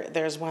other,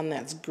 there's one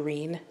that's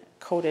green,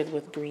 coated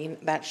with green.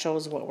 That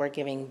shows what we're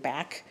giving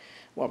back,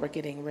 what we're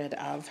getting rid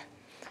of,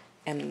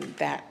 and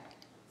that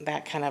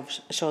kind of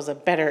shows a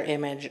better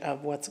image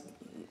of what's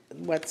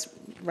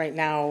right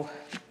now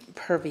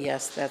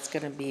pervious. That's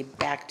going to be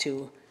back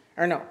to,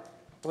 or no,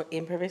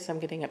 impervious. I'm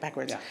getting it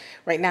backwards. Yeah.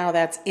 Right now,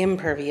 that's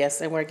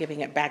impervious, and we're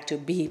giving it back to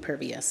be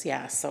pervious.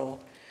 Yeah, so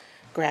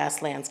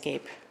grass,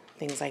 landscape,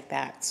 things like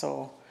that.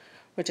 So.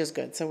 Which is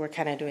good. So we're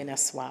kind of doing a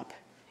swap.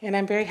 And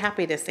I'm very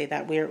happy to say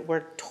that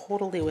we're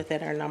totally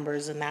within our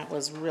numbers, and that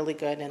was really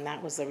good, and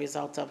that was the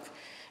result of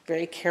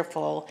very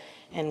careful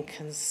and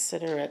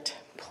considerate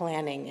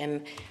planning.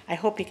 And I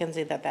hope you can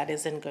see that that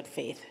is in good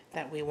faith,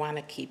 that we want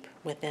to keep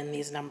within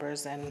these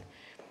numbers and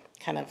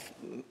kind of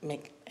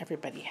make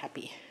everybody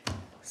happy.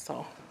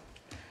 So.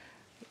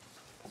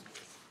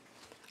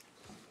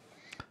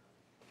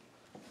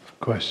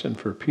 Question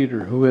for Peter,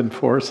 who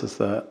enforces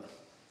that?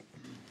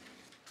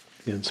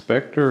 The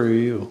inspector or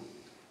you?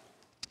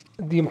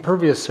 The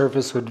impervious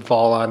surface would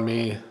fall on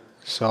me,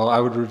 so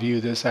I would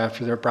review this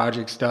after their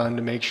project's done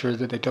to make sure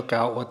that they took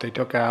out what they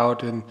took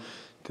out and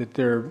that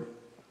they're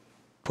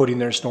putting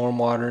their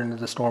stormwater into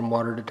the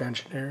stormwater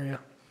detention area.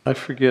 I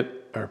forget,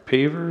 are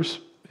pavers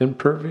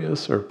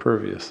impervious or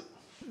pervious?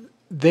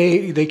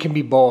 They can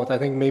be both. I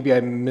think maybe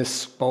I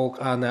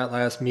misspoke on that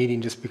last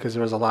meeting just because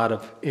there was a lot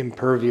of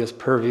impervious,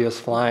 pervious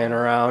flying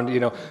around,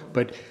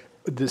 but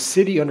the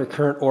city under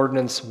current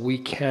ordinance, we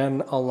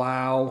can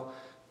allow,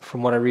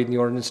 from what I read in the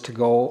ordinance, to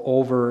go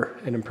over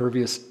an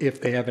impervious if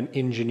they have an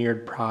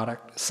engineered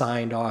product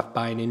signed off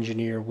by an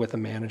engineer with a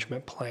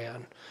management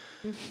plan.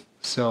 Mm-hmm.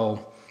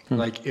 So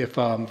like if,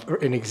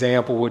 an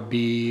example would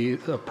be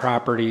a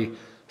property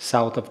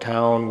south of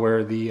town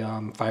where the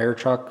fire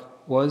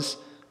truck was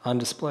on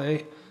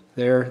display,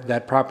 there.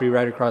 That property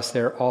right across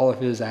there, all of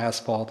his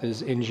asphalt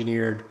is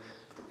engineered,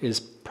 is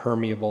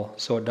permeable,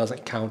 so it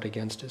doesn't count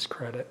against his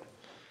credit.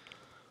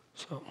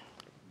 So.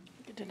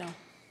 Good to know.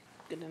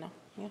 Good to know,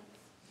 yeah.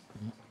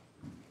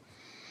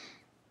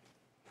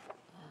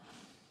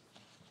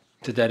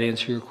 Did that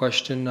answer your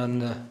question on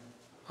the,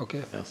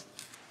 okay? Yes.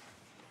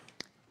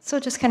 So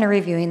just kind of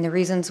reviewing, the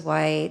reasons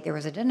why there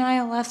was a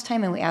denial last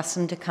time and we asked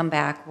them to come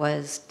back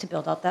was to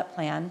build out that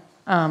plan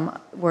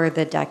where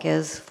the deck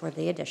is for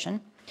the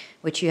addition,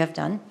 which you have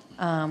done.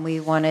 We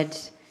wanted,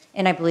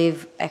 and I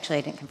believe, actually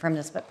I didn't confirm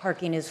this, but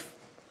parking is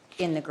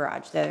in the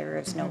garage. There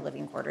is no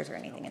living quarters or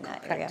anything in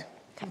that area.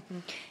 Okay.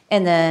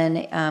 And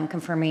then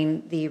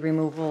confirming the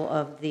removal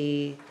of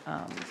the,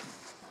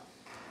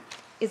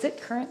 is it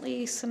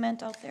currently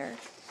cement out there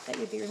that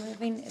you'd be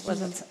removing? It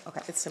wasn't,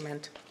 okay. It's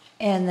cement.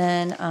 And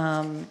then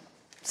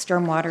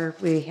stormwater,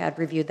 we had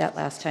reviewed that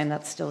last time.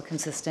 That's still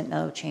consistent,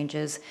 no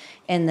changes.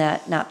 And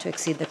that not to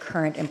exceed the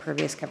current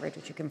impervious coverage,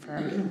 which you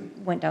confirmed,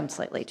 went down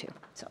slightly too.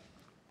 So,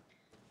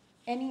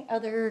 any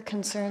other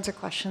concerns or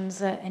questions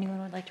that anyone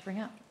would like to bring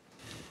up?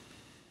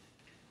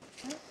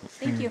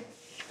 Thank you.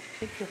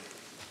 Thank you.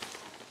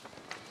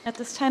 At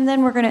this time,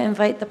 then, we're going to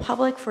invite the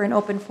public for an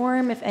open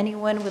forum. If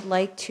anyone would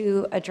like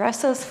to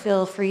address us,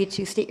 feel free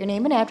to state your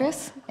name and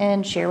address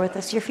and share with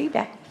us your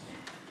feedback.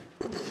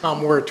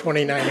 We're at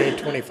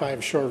 29825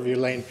 Shoreview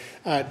Lane.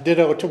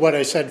 Ditto to what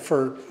I said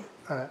for,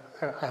 I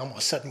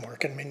almost said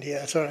Mark and Mindy,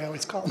 that's what I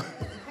always call them,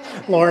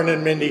 Lauren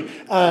and Mindy.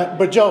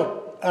 But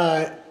Joe,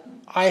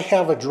 I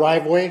have a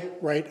driveway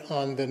right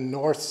on the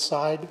north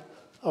side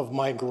of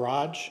my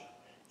garage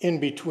in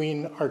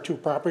between our two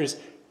properties.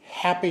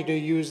 Happy to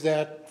use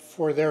that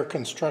for their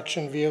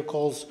construction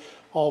vehicles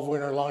all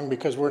winter long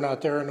because we're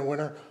not there in the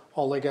winter.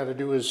 All they got to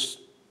do is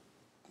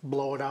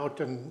blow it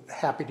out, and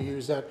happy to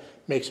use that.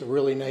 Makes it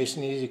really nice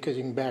and easy because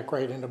you can back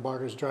right into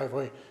Barter's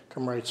driveway,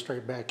 come right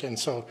straight back in.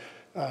 So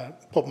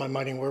put my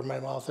money where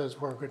my mouth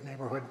is. We're a good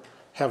neighborhood.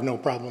 Have no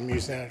problem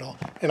using that at all.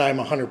 And I'm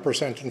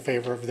 100% in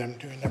favor of them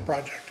doing their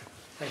project.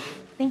 Thank you.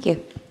 Thank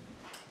you.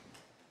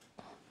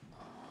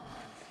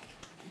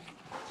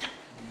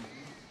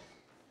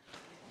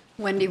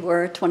 Wendy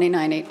Wurr,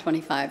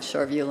 29825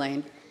 Shoreview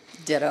Lane,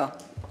 ditto.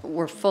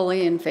 We're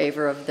fully in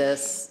favor of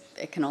this.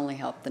 It can only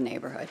help the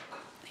neighborhood.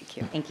 Thank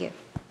you. Thank you.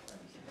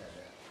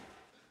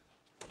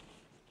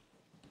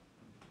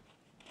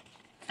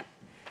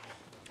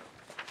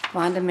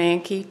 Wanda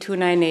Mankey,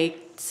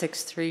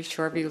 29863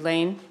 Shoreview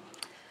Lane.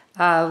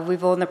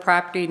 We've owned the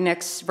property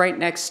right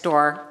next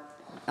door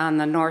on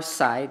the north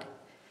side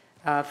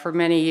for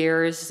many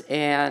years,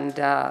 and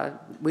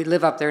we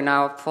live up there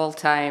now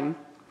full-time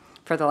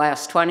for the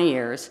last 20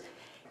 years.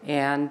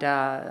 And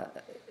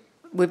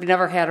we've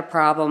never had a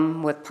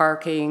problem with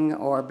parking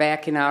or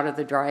backing out of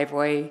the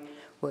driveway,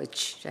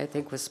 which I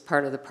think was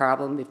part of the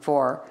problem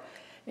before.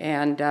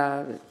 And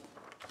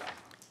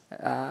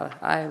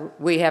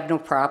we have no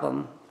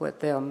problem with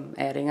them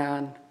adding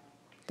on.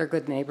 They're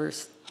good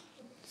neighbors.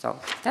 So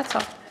that's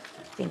all.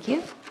 Thank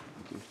you.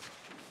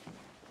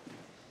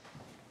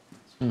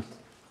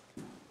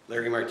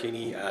 Larry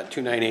Martini,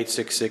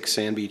 29866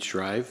 Sand Beach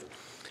Drive.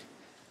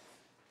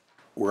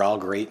 We're all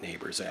great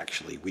neighbors,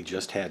 actually. We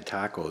just had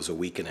tacos a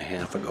week and a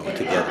half ago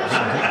together.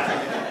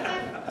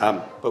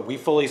 But we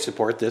fully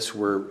support this.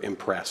 We're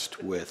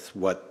impressed with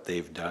what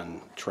they've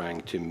done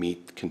trying to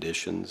meet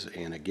conditions.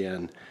 And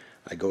again,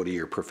 I go to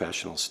your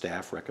professional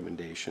staff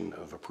recommendation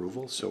of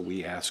approval. So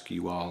we ask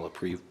you all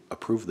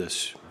approve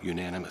this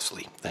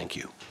unanimously. Thank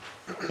you.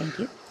 Thank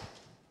you.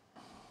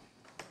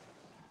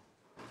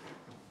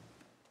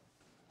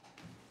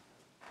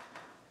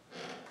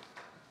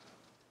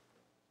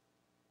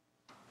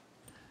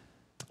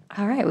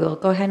 All right, we'll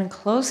go ahead and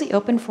close the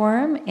open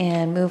forum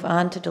and move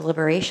on to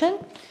deliberation.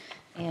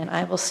 And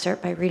I will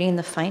start by reading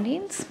the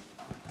findings.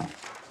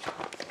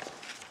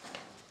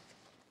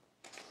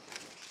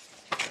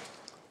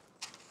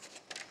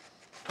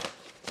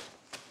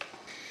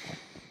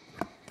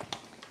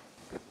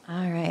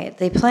 All right,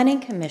 the Planning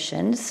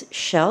Commission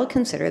shall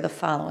consider the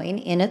following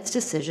in its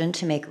decision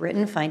to make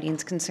written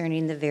findings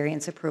concerning the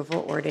variance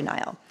approval or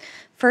denial.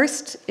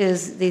 First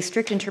is the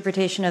strict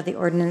interpretation of the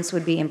ordinance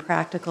would be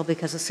impractical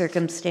because of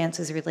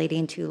circumstances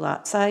relating to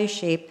lot size,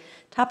 shape,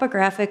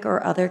 topographic,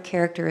 or other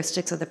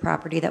characteristics of the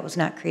property that was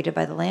not created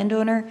by the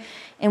landowner.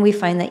 And we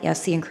find that,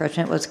 yes, the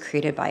encroachment was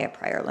created by a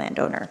prior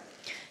landowner.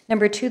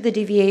 Number two, the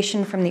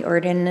deviation from the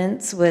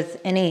ordinance with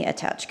any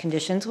attached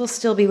conditions will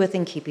still be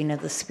within keeping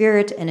of the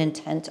spirit and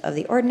intent of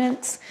the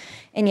ordinance.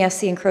 And yes,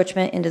 the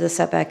encroachment into the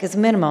setback is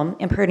minimum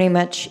and pretty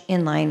much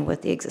in line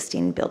with the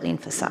existing building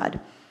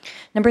facade.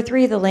 Number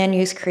three, the land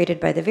use created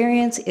by the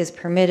variance is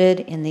permitted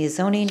in the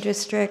zoning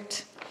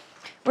district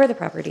where the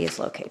property is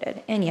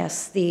located. And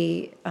yes,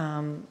 it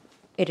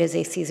is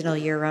a seasonal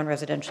year-round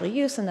residential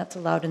use, and that's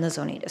allowed in the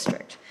zoning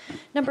district.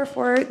 Number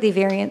four, the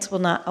variance will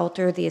not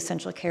alter the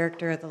essential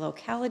character of the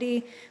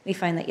locality. We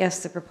find that,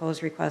 yes, the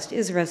proposed request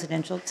is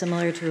residential,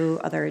 similar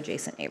to other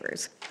adjacent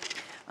neighbors.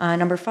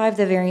 Number 5,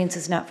 the variance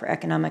is not for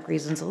economic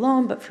reasons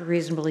alone, but for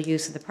reasonable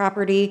use of the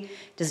property,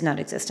 does not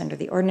exist under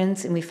the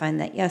ordinance, and we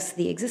find that yes,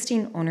 the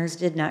existing owners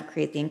did not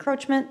create the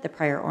encroachment, the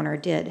prior owner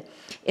did.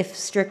 If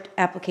strict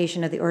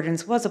application of the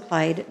ordinance was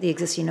applied, the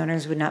existing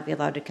owners would not be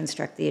allowed to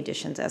construct the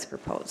additions as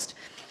proposed.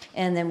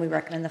 And then we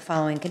recommend the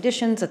following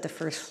conditions: that the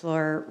first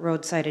floor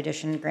roadside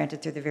addition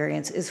granted through the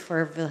variance is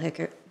for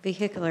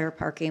vehicular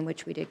parking,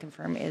 which we did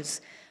confirm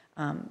is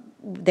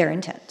their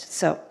intent.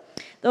 So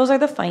those are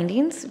the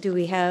findings. Do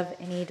we have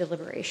any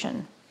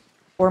deliberation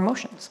or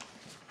motions?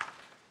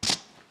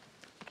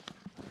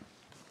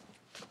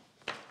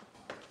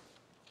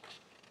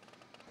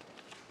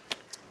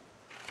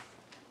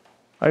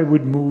 I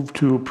would move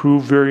to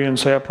approve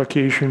variance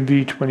application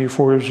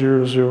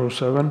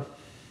V24007.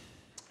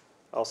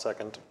 I'll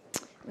second.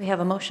 We have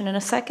a motion and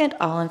a second.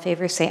 All in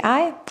favor say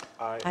aye.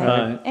 Aye.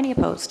 Aye. Any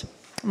opposed?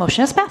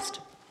 Motion is passed.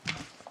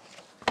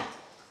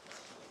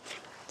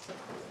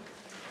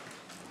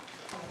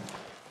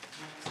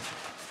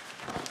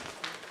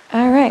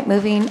 All right,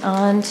 moving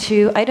on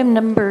to item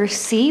number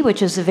C,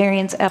 which is the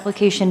variance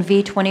application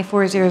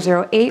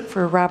V24008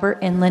 for Robert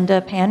and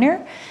Linda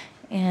Panner.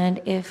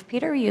 And if,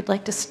 Peter, you'd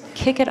like to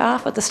kick it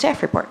off with the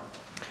staff report.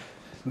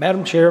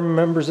 Madam Chair,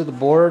 members of the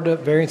board,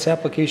 variance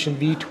application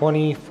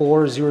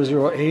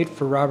V24008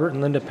 for Robert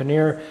and Linda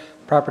Panner,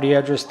 property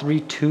address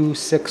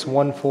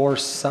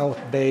 32614 South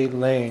Bay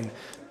Lane.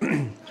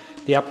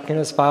 The applicant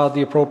has filed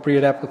the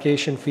appropriate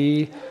application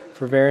fee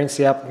for variance.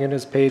 The applicant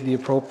has paid the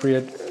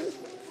appropriate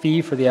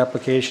fee for the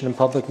application, and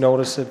public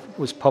notice it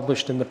was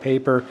published in the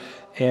paper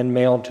and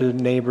mailed to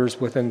neighbors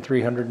within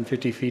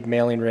 350 feet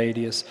mailing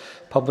radius.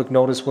 Public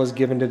notice was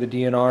given to the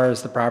DNR,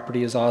 as the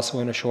property is also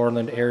in a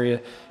shoreland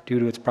area due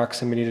to its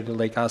proximity to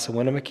Lake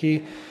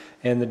Osawatomie,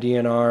 and the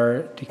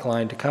DNR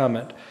declined to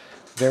comment.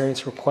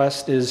 Variance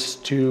request is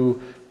to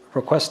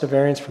request a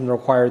variance from the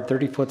required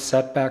 30-foot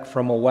setback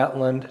from a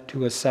wetland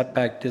to a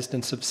setback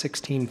distance of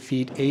 16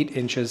 feet 8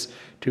 inches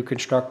to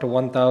construct a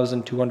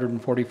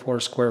 1,244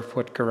 square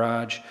foot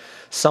garage.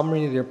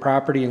 Summary of the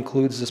property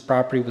includes: this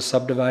property was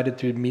subdivided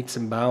through meets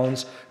and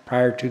bounds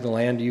prior to the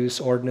land use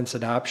ordinance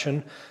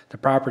adoption. The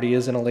property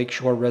is in a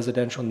lakeshore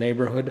residential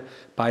neighborhood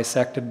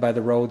bisected by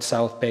the road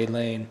South Bay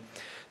Lane.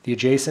 The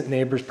adjacent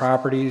neighbors'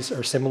 properties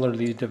are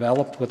similarly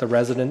developed, with a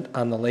resident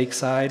on the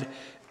lakeside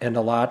and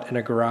a lot and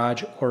a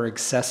garage or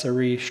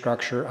accessory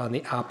structure on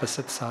the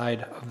opposite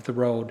side of the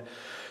road.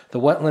 The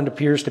wetland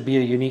appears to be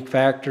a unique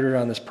factor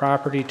on this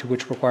property, to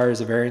which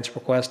requires a variance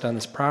request on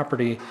this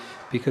property,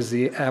 because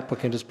the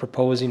applicant is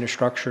proposing a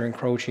structure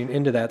encroaching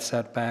into that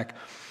setback.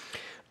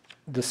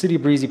 The City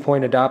of Breezy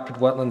Point adopted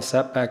wetland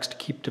setbacks to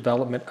keep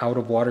development out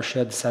of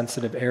watershed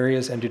sensitive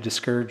areas and to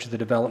discourage the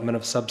development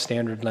of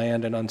substandard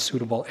land in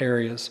unsuitable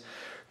areas.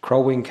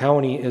 Crow Wing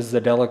County is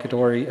the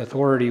delegatory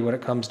authority when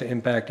it comes to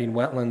impacting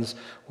wetlands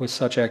with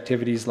such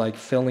activities like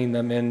filling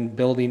them in,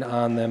 building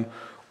on them,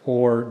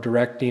 or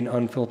directing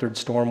unfiltered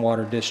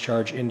stormwater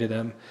discharge into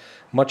them.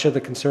 Much of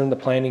the concern the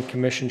Planning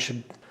Commission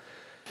should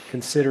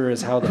consider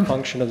is how the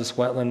function of this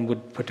wetland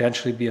would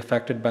potentially be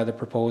affected by the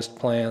proposed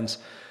plans.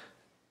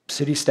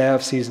 City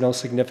staff sees no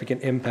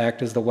significant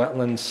impact, as the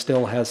wetland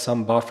still has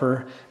some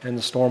buffer, and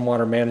the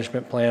stormwater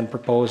management plan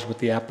proposed with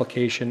the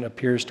application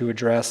appears to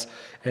address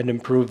and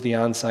improve the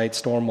on-site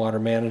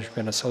stormwater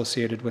management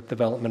associated with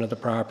development of the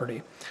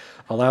property.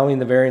 Allowing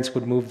the variance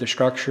would move the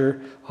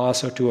structure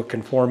also to a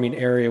conforming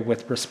area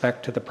with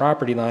respect to the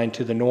property line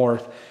to the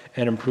north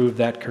and improve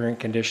that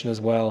current condition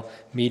as well,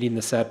 meeting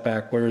the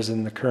setback, whereas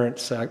in the current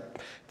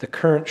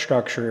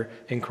structure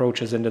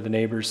encroaches into the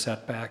neighbor's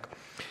setback.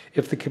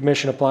 If the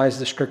commission applies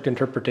the strict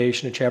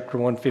interpretation of Chapter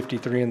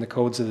 153 in the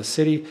codes of the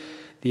city,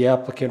 the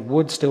applicant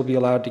would still be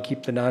allowed to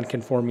keep the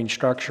non-conforming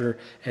structure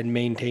and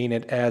maintain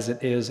it as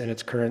it is in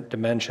its current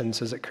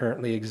dimensions as it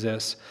currently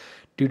exists.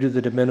 Due to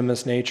the de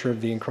minimis nature of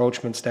the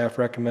encroachment, staff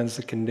recommends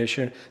the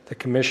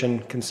commission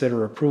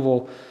consider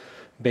approval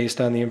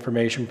based on the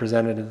information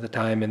presented at the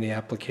time and the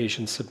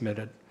application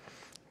submitted.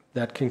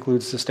 That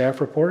concludes the staff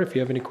report. If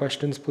you have any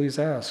questions, please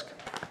ask.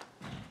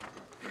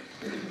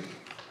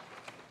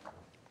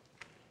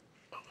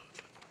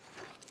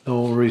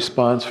 No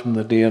response from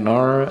the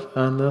DNR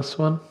on this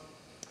one?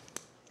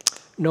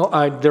 No,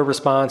 their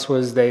response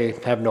was they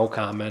have no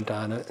comment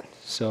on it,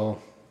 so.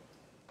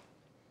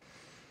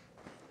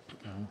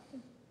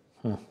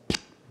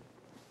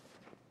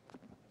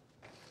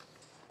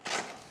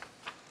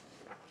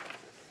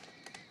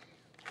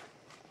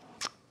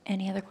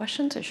 Any other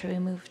questions, or should we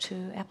move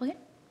to applicant?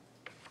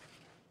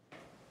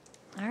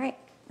 All right,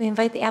 we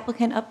invite the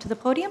applicant up to the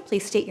podium.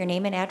 Please state your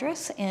name and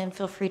address, and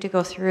feel free to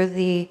go through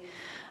the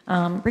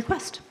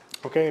request.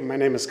 Okay, my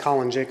name is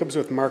Colin Jacobs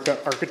with Marca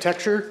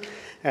Architecture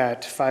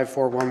at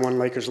 5411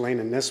 Lakers Lane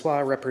in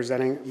Nisswa,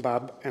 representing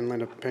Bob and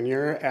Linda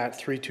Panner at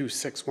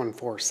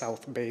 32614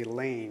 South Bay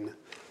Lane.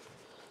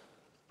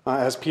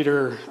 As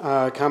Peter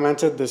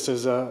commented, this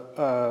is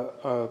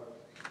a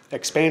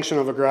expansion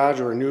of a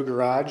garage or a new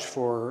garage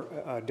for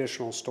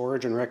additional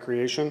storage and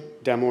recreation,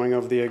 demoing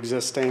of the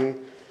existing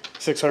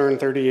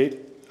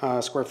 638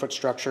 square foot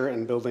structure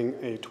and building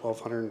a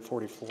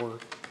 1,244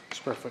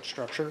 square foot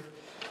structure.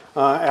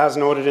 As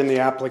noted in the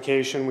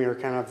application, we are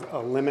kind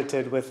of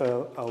limited with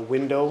a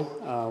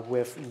window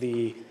with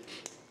the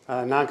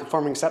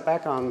non-conforming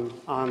setback on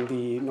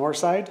the north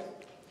side,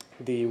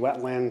 the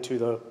wetland to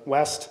the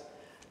west,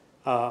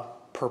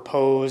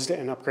 proposed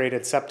and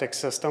upgraded septic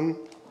system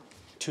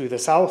to the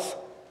south,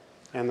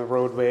 and the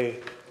roadway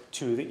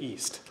to the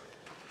east.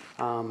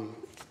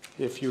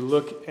 If you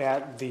look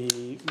at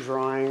the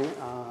drawing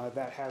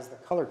that has the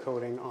color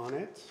coding on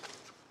it,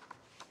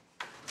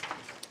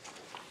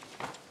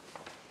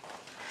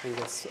 I think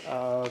it's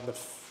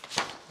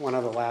one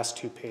of the last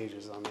 2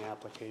 pages on the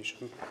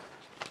application.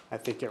 I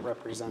think it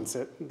represents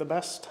it the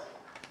best.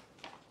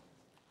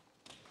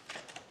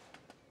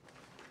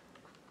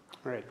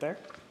 Right there.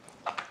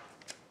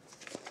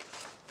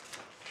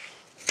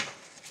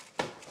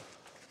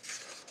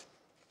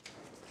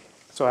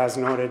 So as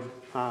noted,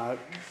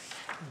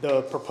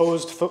 the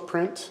proposed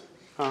footprint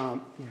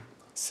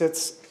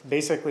sits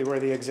basically where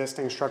the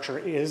existing structure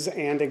is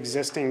and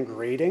existing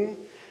grading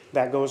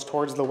that goes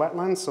towards the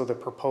wetland. So the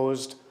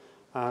proposed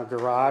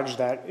garage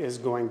that is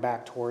going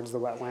back towards the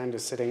wetland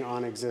is sitting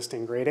on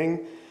existing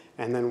grading.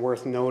 And then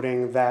worth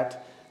noting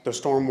that the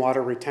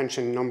stormwater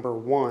retention number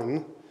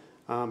 1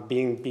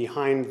 being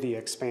behind the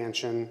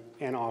expansion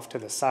and off to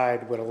the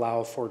side would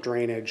allow for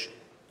drainage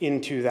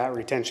into that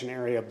retention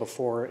area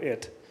before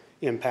it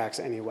impacts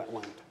any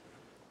wetland.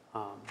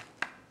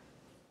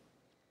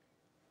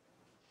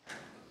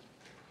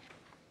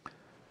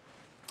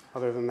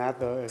 Other than that,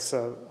 it's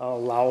a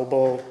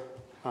allowable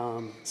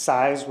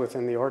size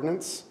within the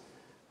ordinance.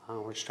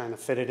 We're just trying to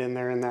fit it in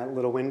there in that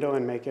little window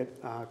and make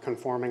it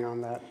conforming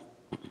on that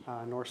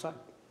north side.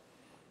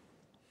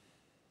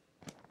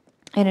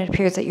 And it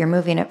appears that you're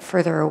moving it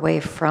further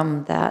away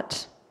from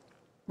that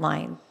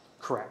line.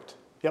 Correct.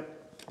 Yep.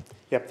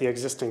 Yep. The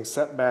existing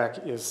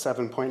setback is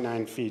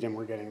 7.9 feet, and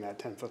we're getting that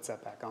 10-foot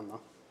setback on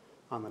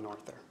the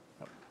north there.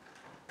 Yep.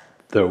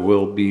 There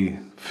will be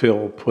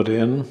fill put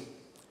in?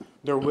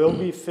 There will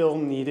be fill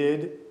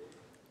needed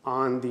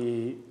on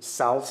the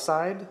south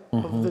side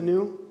of the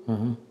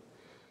new.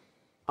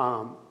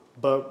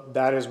 But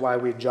that is why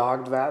we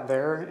jogged that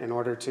there in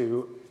order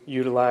to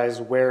utilize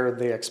where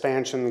the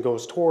expansion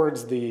goes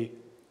towards the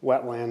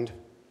wetland.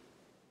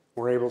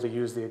 We're able to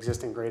use the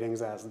existing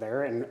gradings as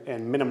there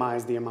and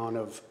minimize the amount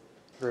of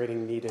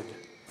grading needed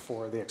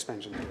for the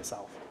expansion to the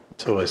south.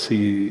 So I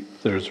see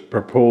there's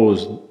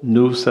proposed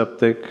new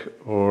septic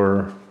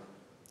or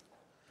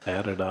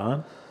added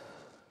on?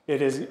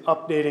 It is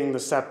updating the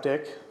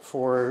septic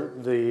for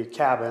the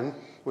cabin,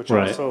 which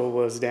also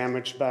was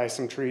damaged by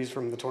some trees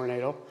from the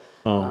tornado.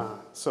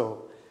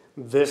 So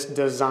this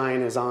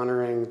design is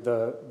honoring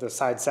the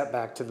side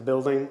setback to the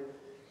building,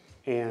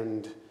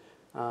 and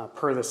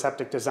per the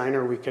septic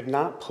designer, we could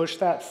not push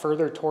that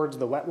further towards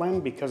the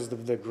wetland because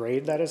of the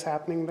grade that is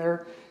happening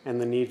there and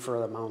the need for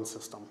the mound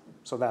system.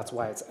 So that's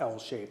why it's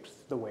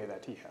L-shaped the way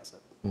that he has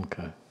it.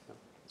 Okay.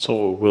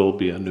 So it will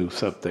be a new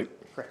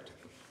septic? Correct.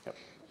 Yep.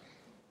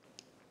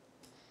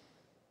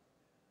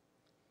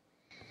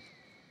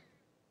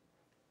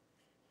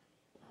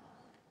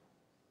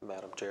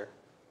 Madam Chair,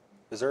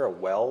 is there a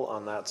well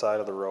on that side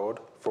of the road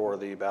for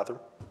the bathroom?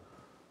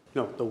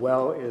 No, the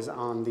well is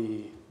on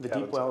the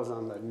deep well is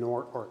on the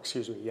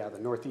the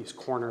northeast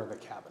corner of the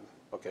cabin.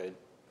 Okay.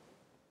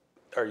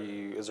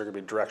 Is there gonna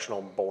be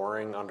directional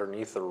boring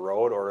underneath the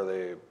road, or are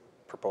they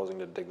proposing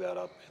to dig that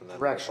up and then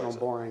Directional replace it?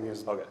 boring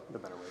is the better way to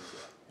do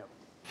it. Yep.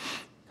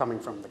 Coming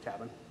from the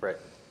cabin. Right.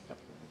 Yep.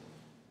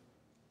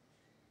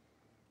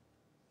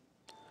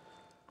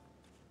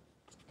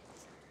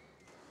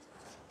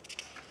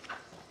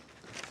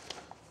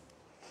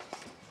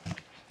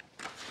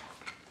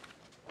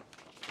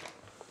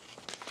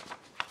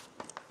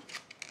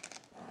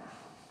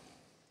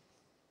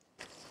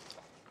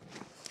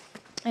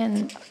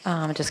 And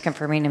just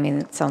confirming, I mean,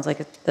 it sounds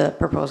like the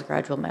proposed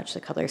garage will match the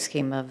color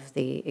scheme of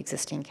the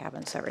existing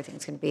cabin, so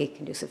everything's going to be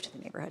conducive to the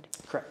neighborhood.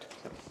 Correct.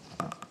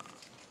 Yep.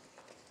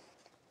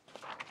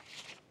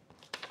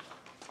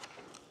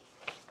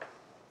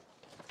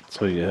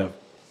 So you have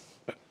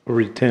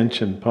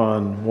retention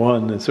pond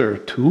 1, is there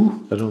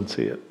 2? I don't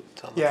see it.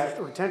 Yeah,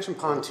 retention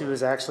pond 2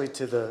 is actually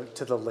to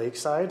the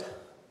lakeside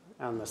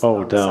on the Oh,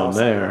 on the down south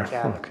side of there, the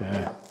cabin. okay.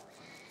 Yeah.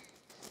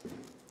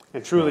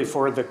 And truly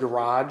for the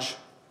garage,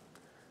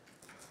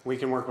 we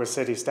can work with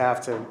city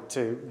staff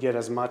to get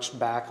as much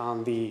back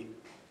on the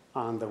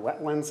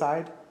wetland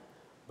side,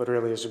 but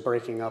really is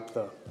breaking up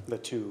the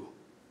two,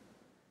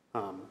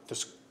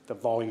 the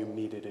volume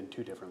needed in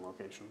 2 different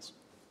locations.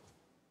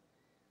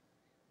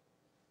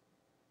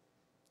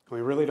 We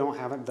really don't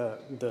have it,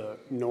 the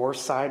north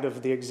side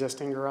of the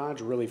existing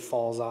garage really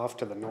falls off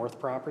to the north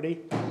property.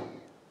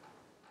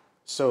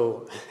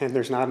 So, and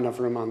there's not enough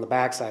room on the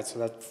backside, so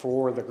that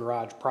for the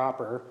garage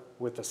proper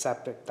with the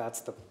septic,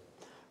 that's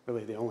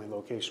really the only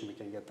location we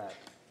can get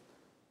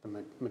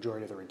the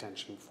majority of the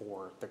retention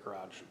for the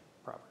garage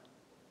proper.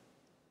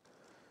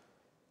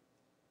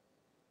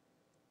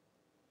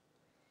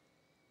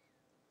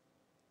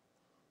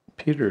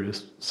 Peter,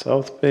 is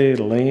South Bay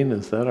Lane,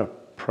 is that a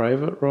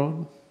private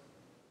road?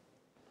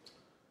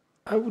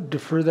 I would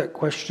defer that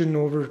question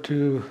over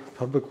to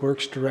Public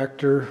Works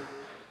Director.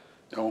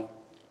 No,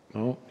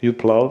 No, you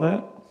plow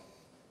that?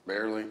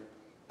 barely.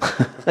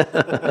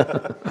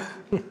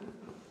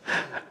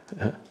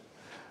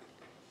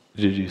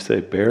 Did you say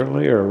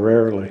barely or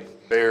rarely?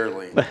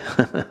 Barely.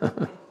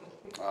 I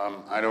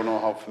don't know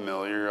how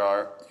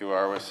familiar you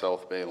are with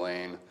South Bay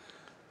Lane.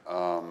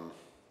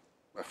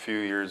 A few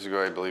years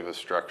ago, I believe a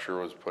structure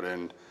was put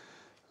in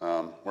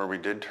where we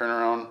did turn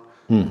around.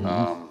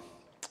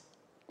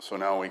 So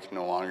now we can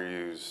no longer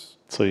use,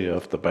 So you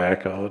have to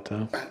back all the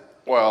time?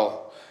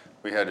 well,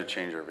 we had to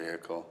change our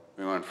vehicle.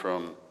 We went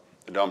from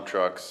the dump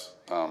trucks,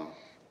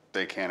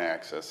 they can't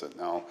access it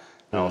now.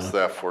 Now it's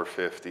the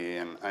F-450,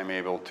 and I'm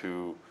able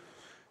to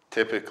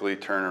typically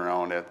turn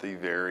around at the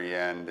very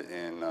end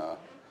in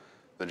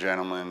the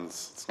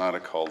gentleman's, it's not a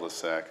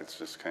cul-de-sac, it's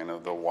just kind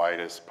of the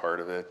widest part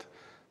of it.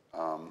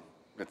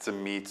 It's a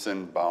meets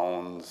and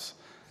bounds.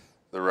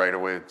 The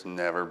right-of-way has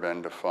never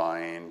been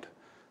defined.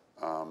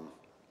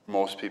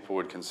 Most people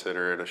would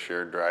consider it a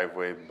shared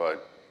driveway,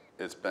 but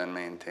it's been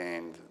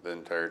maintained the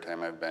entire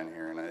time I've been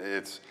here,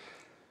 and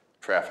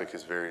traffic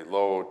is very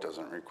low. It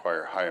doesn't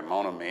require a high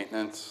amount of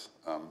maintenance.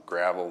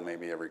 Gravel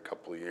maybe every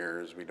couple of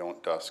years. We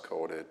don't dust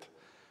coat it.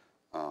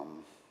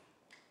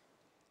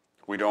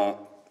 We don't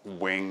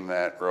wing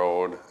that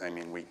road. I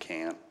mean, we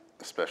can't,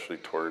 especially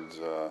towards,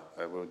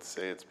 I would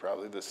say it's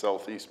probably the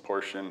southeast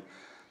portion.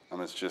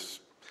 It's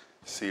just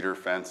cedar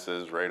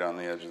fences right on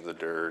the edge of the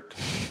dirt.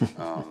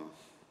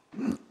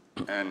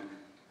 And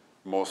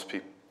most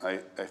people, I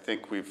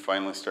think we've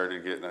finally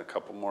started getting a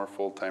couple more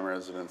full-time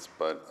residents,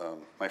 but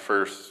my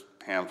first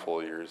handful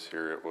of years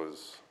here, it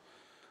was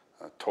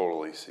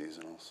totally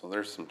seasonal. So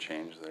there's some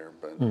change there,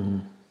 but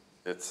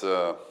it's,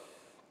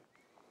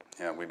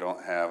 yeah, we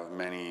don't have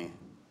many.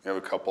 We have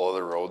a couple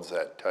other roads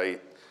that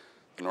tight.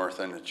 The north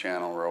end of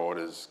Channel Road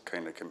is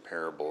kind of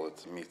comparable.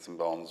 It's a meets and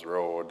bounds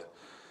road,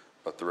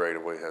 but the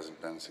right-of-way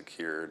hasn't been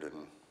secured,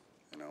 and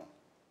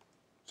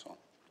so.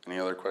 Any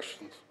other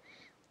questions?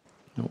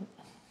 Nope.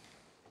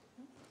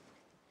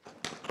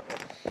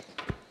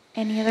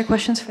 Any other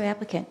questions for the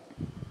applicant?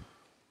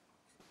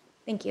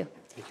 Thank you.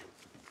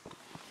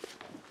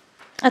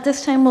 At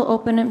this time, we'll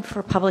open it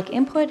for public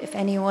input. If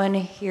anyone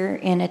here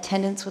in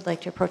attendance would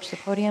like to approach the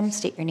podium,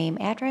 state your name,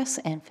 address,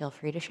 and feel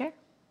free to share.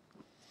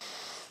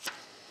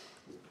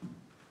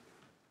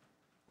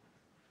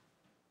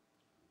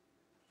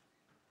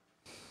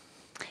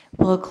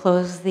 We'll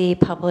close the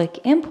public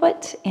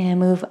input and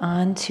move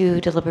on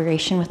to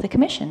deliberation with the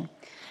commission.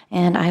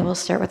 And I will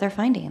start with our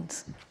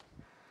findings.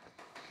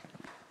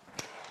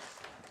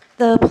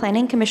 The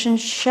Planning Commission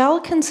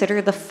shall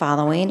consider the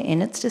following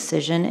in its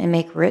decision and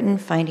make written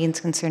findings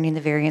concerning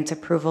the variance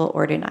approval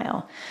or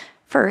denial.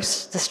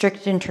 First, the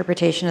strict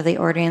interpretation of the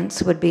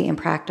ordinance would be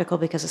impractical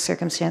because of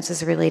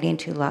circumstances relating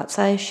to lot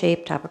size,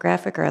 shape,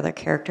 topographic, or other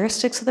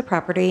characteristics of the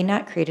property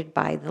not created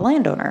by the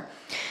landowner.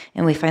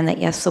 And we find that,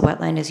 yes, the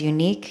wetland is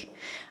unique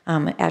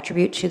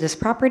attribute to this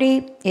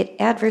property. It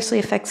adversely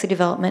affects the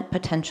development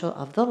potential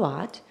of the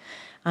lot.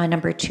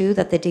 Number two,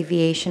 that the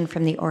deviation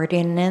from the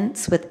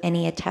ordinance with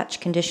any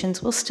attached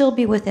conditions will still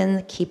be within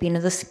the keeping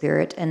of the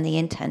spirit and the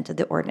intent of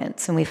the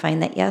ordinance. And we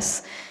find that,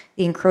 yes,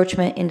 the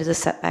encroachment into the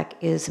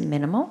setback is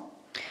minimal.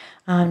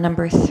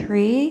 Number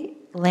three,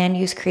 land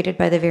use created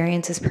by the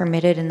variance is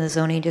permitted in the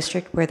zoning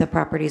district where the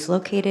property is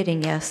located.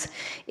 And yes,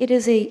 it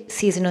is a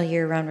seasonal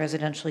year-round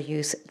residential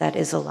use that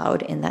is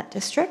allowed in that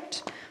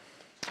district.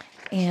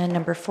 And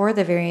number four,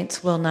 the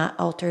variance will not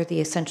alter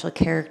the essential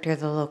character of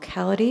the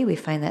locality. We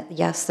find that,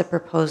 yes, the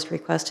proposed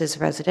request is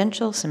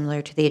residential,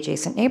 similar to the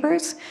adjacent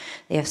neighbors.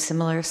 They have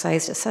similar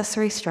sized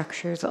accessory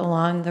structures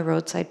along the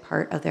roadside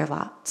part of their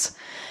lots.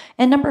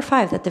 And number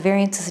five, that the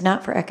variance is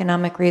not for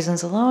economic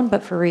reasons alone,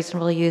 but for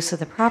reasonable use of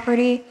the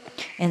property,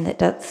 and that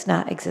does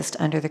not exist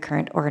under the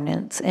current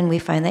ordinance. And we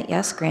find that,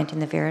 yes, granting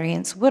the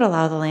variance would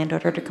allow the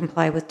landowner to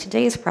comply with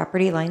today's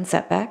property line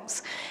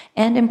setbacks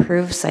and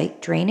improve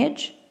site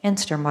drainage and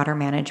stormwater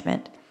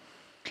management.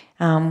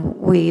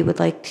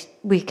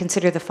 We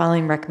consider the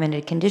following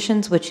recommended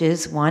conditions, which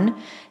is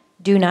one,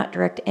 do not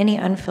direct any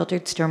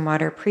unfiltered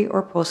stormwater pre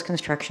or post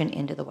construction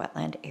into the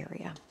wetland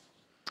area.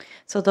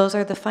 So those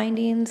are the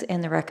findings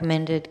and the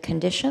recommended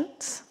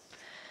conditions.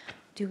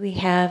 Do we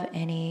have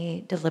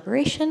any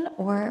deliberation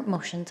or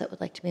motions that would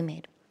like to be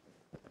made?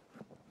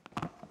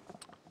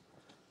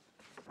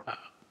 I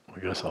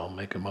guess I'll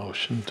make a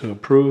motion to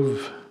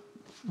approve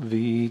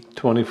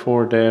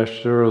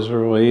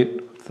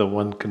V24-008, the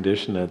one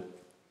condition that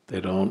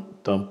they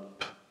don't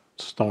dump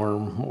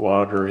storm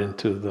water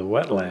into the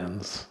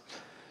wetlands.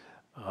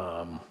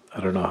 I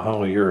don't know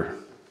how you're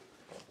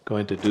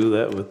going to do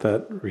that with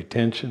that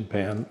retention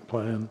plan,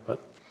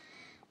 but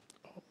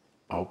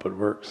I hope it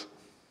works.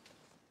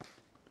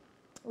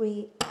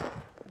 We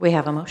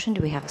have a motion.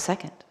 Do we have a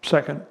second?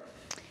 Second.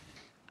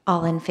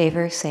 All in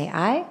favor say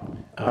aye.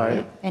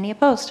 Aye. Any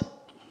opposed?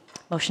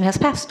 Motion has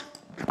passed.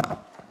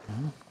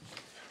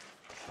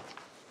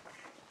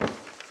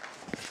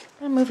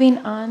 And moving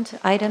on to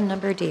item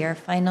number D, our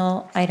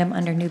final item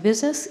under new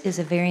business is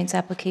a variance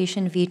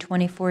application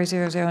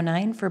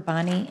V24009 for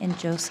Bonnie and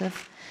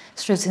Joseph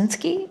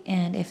Straczynski.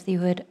 And if they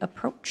would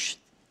approach,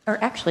 or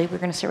actually, we're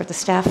going to start with the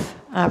staff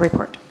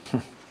report.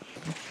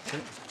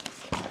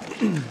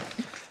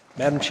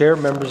 Madam Chair,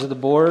 members of the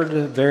board,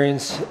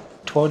 variance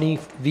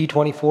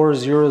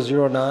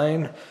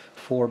V24009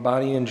 for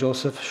Bonnie and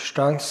Joseph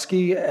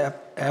Straczynski,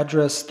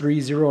 address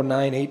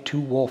 30982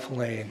 Wolf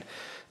Lane.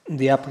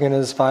 The applicant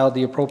has filed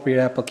the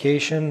appropriate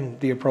application.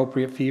 The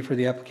appropriate fee for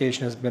the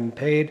application has been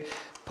paid.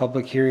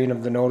 Public hearing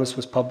of the notice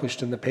was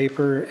published in the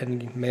paper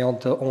and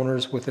mailed to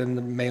owners within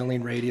the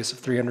mailing radius of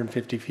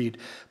 350 feet.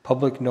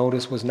 Public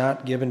notice was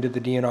not given to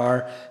the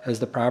DNR as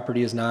the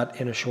property is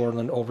not in a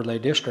shoreline overlay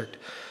district.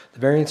 The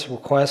variance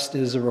request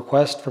is a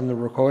request from the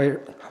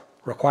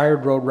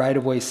required road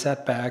right-of-way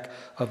setback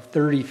of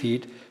 30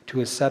 feet to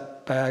a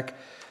setback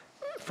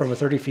from a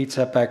 30 feet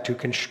setback to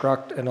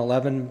construct an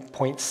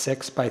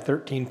 11.6 by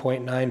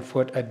 13.9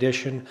 foot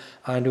addition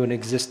onto an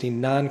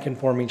existing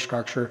non-conforming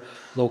structure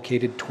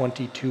located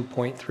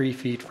 22.3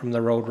 feet from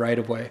the road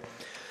right-of-way.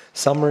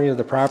 Summary of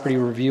the property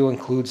review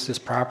includes this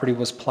property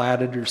was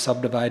platted or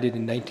subdivided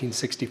in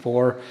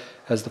 1964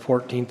 as the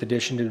 14th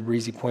addition to the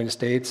Breezy Point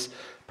Estates.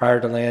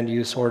 Prior to land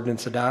use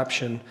ordinance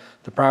adoption,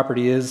 the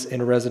property is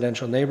in a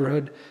residential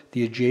neighborhood.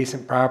 The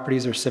adjacent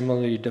properties are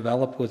similarly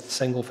developed with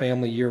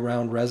single-family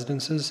year-round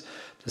residences.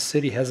 The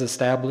city has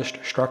established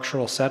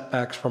structural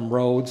setbacks from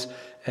roads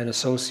and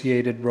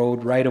associated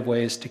road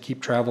right-of-ways to keep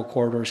travel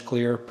corridors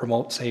clear,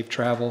 promote safe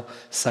travel,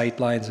 sight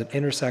lines at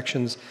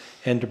intersections,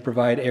 and to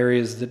provide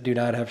areas that do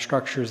not have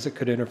structures that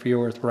could interfere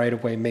with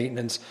right-of-way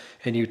maintenance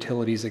and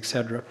utilities,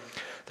 etc.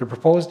 The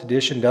proposed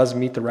addition does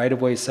meet the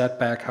right-of-way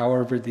setback,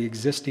 however, the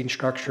existing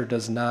structure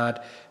does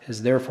not,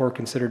 is therefore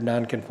considered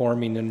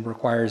non-conforming and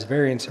requires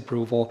variance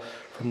approval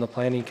from the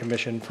Planning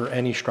Commission for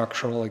any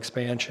structural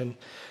expansion.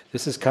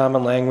 This is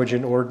common language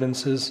in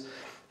ordinances.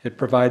 It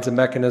provides a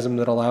mechanism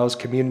that allows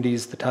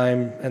communities the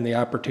time and the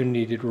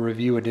opportunity to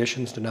review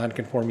additions to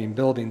non-conforming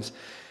buildings.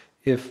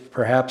 If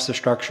perhaps the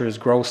structure is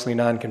grossly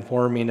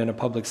non-conforming and a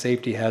public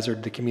safety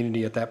hazard, the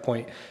community at that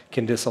point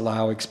can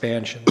disallow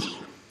expansions.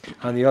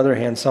 On the other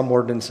hand, some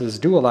ordinances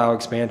do allow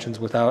expansions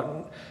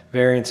without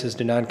variances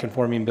to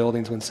non-conforming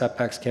buildings when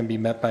setbacks can be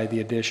met by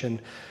the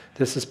addition.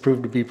 This has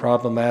proved to be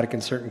problematic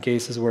in certain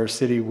cases where a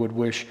city would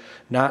wish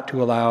not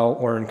to allow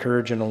or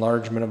encourage an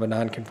enlargement of a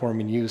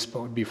non-conforming use,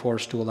 but would be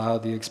forced to allow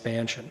the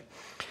expansion.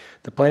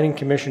 The Planning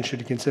Commission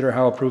should consider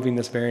how approving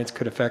this variance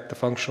could affect the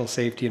functional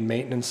safety and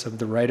maintenance of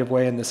the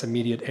right-of-way in this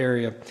immediate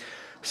area.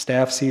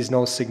 Staff sees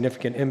no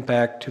significant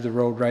impact to the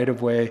road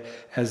right-of-way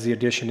as the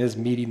addition is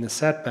meeting the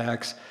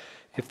setbacks.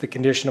 If the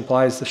condition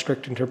applies the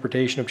strict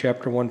interpretation of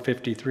Chapter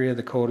 153 of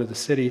the Code of the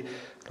City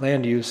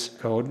Land Use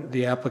Code,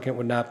 the applicant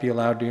would not be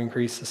allowed to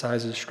increase the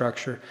size of the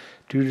structure.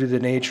 Due to the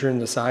nature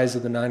and the size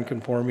of the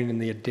non-conforming and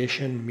the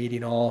addition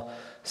meeting all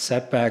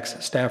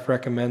setbacks, staff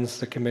recommends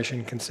the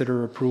Commission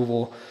consider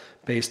approval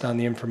based on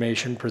the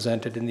information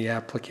presented in the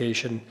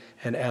application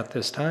and at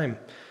this time.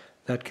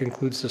 That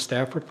concludes the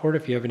staff report.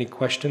 If you have any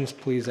questions,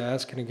 please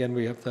ask. And again,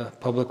 we have the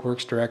Public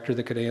Works Director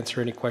that could answer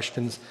any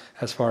questions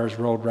as far as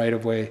road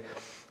right-of-way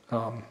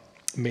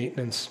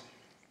maintenance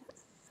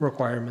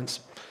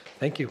requirements.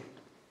 Thank you.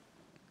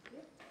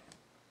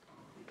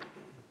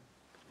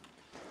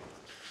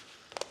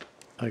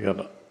 I got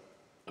a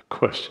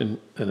question,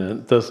 and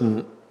it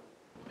doesn't,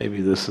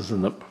 maybe this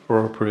isn't the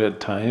appropriate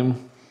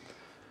time,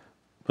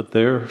 but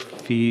their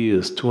fee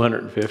is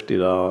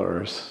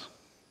 $250.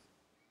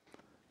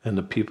 And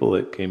the people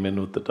that came in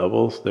with the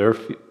doubles, their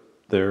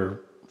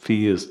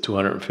fee is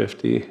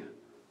 $250.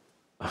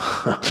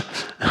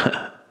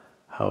 How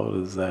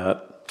is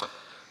that?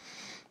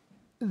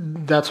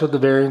 That's what the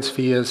variance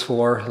fee is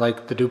for,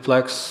 like the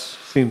duplex.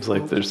 Seems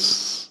like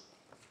there's,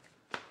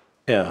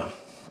 yeah.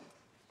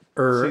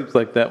 Seems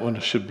like that one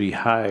should be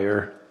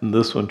higher, and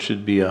this one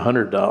should be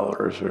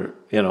 $100, or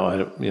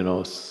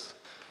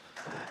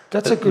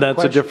That's a good That's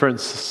question. a different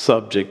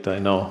subject, I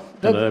know,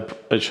 and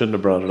I shouldn't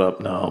have brought it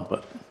up now,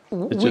 but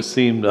it just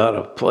seemed out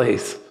of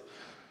place.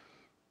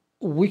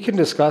 We can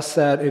discuss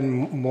that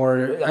in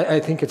more, I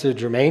think it's a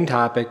germane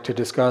topic to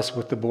discuss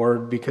with the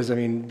board because, I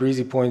mean,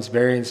 Breezy Point's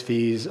variance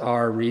fees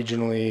are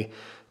regionally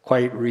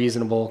quite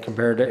reasonable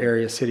compared to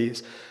area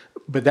cities.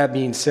 But that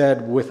being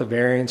said, with a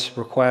variance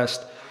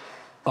request,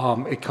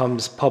 it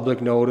comes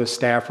public notice,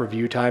 staff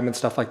review time and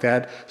stuff like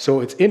that. So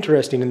it's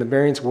interesting in the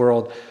variance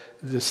world,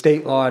 the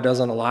state law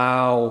doesn't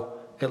allow,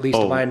 at least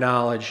to my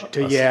knowledge,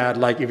 to,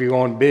 like if you're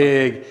going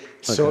big.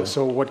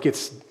 So what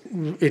gets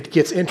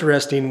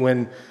interesting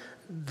when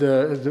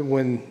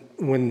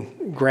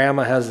when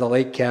grandma has the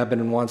lake cabin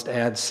and wants to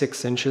add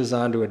 6 inches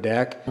onto a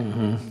deck,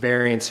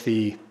 variance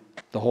fee,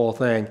 the whole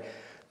thing.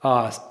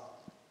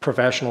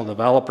 Professional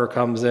developer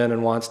comes in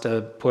and wants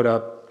to put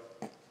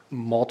up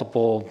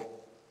multiple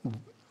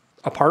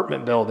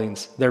apartment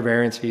buildings, their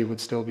variance fee would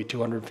still be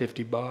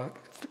 $250.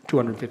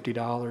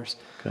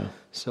 Okay.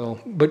 So,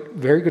 but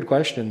very good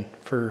question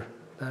for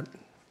that,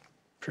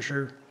 for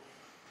sure.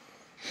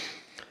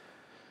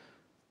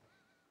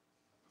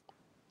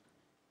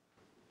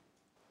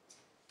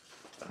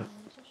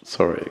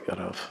 Sorry, I got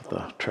off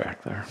the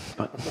track there,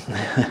 but.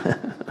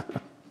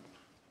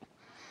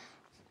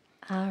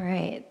 All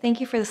right, thank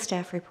you for the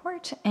staff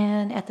report.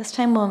 And at this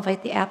time, we'll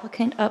invite the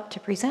applicant up to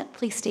present.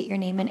 Please state your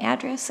name and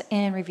address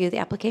and review the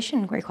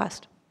application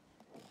request.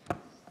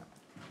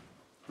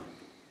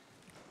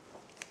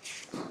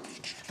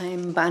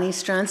 I'm Bonnie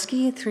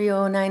Stronsky,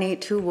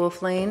 30982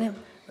 Wolf Lane,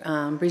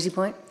 Breezy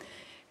Point.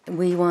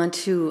 We want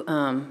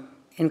to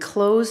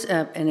enclose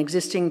an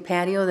existing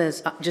patio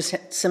that's just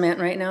cement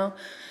right now.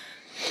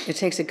 It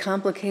takes a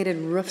complicated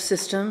roof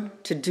system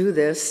to do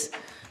this,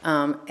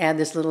 add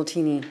this little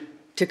teeny,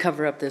 to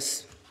cover up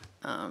this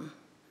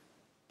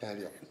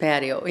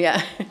patio,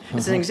 yeah.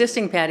 It's an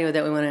existing patio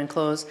that we want to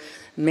enclose.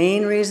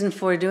 Main reason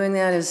for doing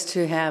that is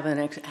to have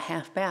a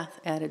half bath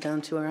added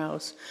down to our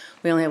house.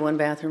 We only have one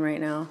bathroom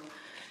right now.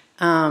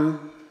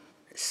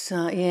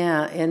 So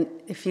yeah, and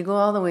if you go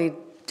all the way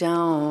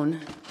down,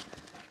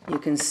 you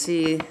can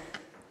see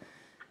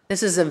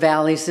this is a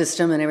valley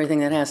system and everything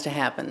that has to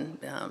happen,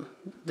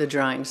 the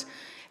drawings.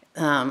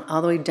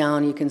 All the way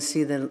down, you can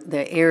see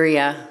the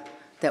area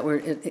that we're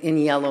in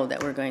yellow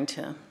that we're going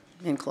to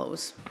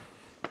enclose.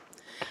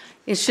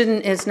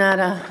 It's not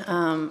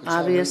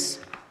obvious.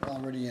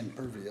 Already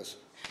impervious.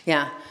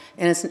 Yeah,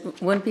 and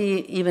it wouldn't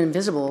be even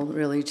visible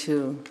really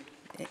to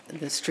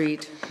the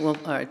street,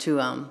 or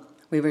to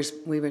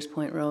Weaver's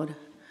Point Road.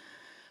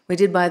 We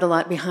did buy the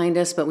lot behind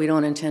us, but we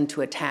don't intend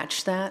to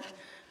attach that.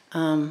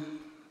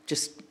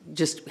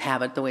 Just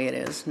have it the way it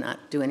is, not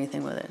do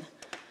anything with it.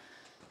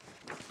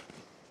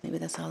 Maybe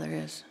that's all there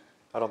is.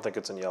 I don't think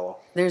it's in yellow.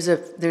 There's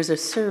a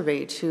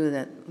survey too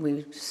that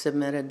we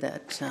submitted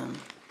that,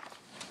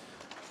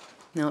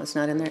 no, it's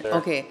not in there?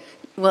 Okay,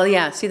 well,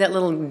 yeah, see that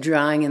little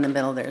drawing in the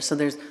middle there? So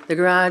there's the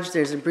garage,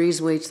 there's a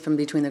breezeway from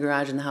between the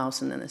garage and the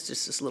house, and then it's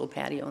just this little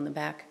patio in the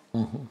back.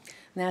 And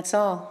that's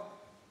all.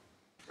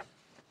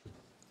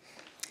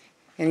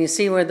 And you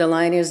see where the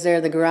line is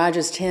there? The garage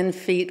is 10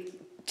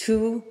 feet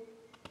too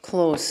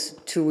close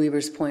to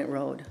Weaver's Point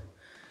Road.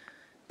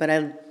 But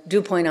I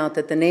do point out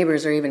that the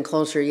neighbors are even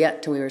closer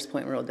yet to Weaver's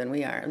Point Road than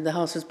we are. The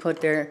house was put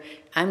there,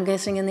 I'm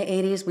guessing in the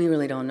 80s, we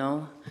really don't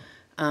know.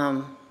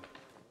 And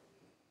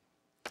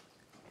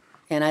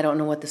I don't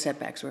know what the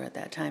setbacks were at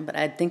that time, but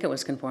I think it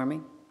was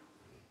conforming.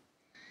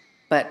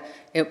 But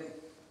it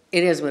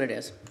is what it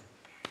is.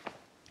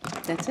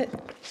 That's it.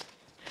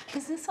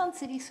 Is this on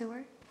city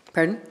sewer?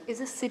 Pardon? Is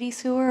this city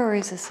sewer or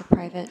is this a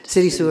private?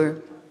 City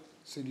sewer.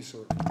 City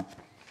sewer.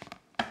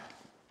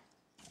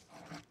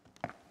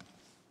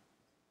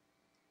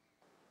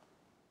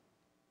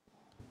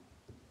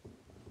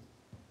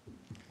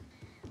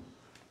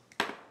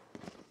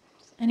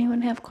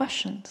 Anyone have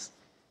questions?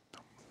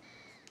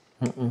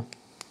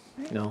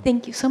 No.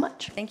 Thank you so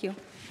much. Thank you.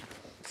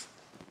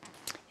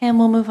 And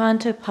we'll move on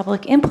to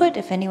public input.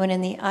 If anyone in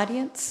the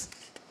audience,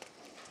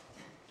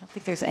 I don't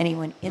think there's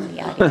anyone in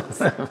the audience.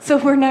 So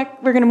we're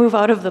going to move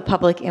out of the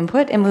public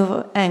input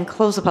and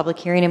close the public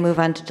hearing and move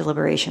on to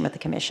deliberation with the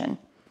commission.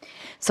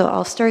 So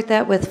I'll start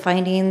that with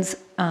findings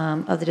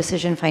of the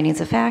decision, findings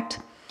of fact.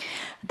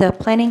 The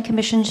Planning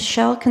Commission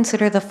shall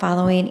consider the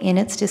following in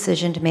its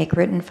decision to make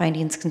written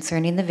findings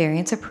concerning the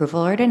variance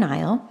approval or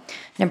denial.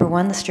 Number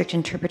one, the strict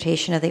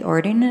interpretation of the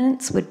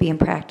ordinance would be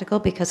impractical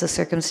because of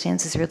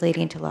circumstances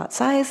relating to lot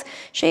size,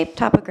 shape,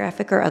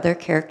 topographic, or other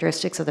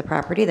characteristics of the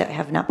property that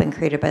have not been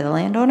created by the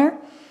landowner.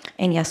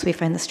 And yes, we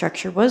find the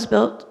structure was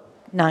built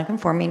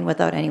non-conforming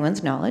without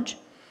anyone's knowledge.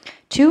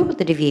 Two,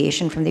 the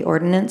deviation from the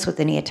ordinance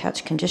with any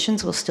attached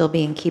conditions will still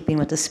be in keeping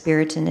with the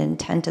spirit and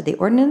intent of the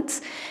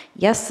ordinance.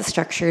 Yes, the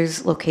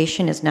structure's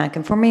location is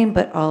non-conforming,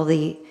 but all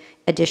the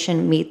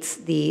addition meets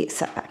the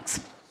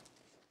setbacks.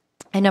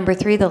 And number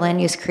three, the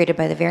land use created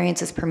by the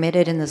variance is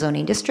permitted in the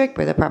zoning district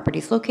where the property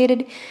is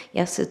located.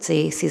 Yes, it's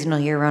a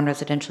seasonal year-round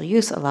residential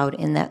use allowed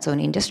in that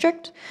zoning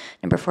district.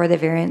 Number four, the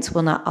variance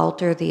will not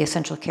alter the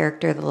essential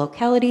character of the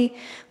locality.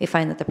 We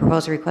find that the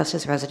proposed request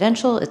is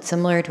residential. It's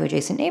similar to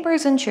adjacent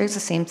neighbors and shares the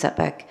same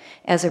setback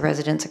as a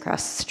residence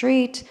across the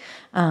street.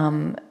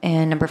 And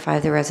number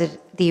five,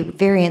 the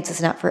variance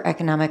is not for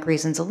economic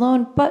reasons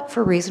alone, but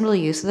for reasonable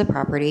use of the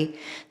property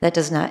that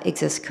does not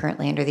exist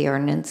currently under the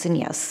ordinance. And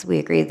yes, we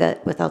agree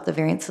that without the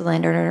variance, the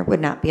landowner would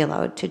not be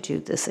allowed to do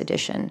this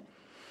addition.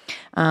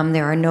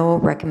 There are no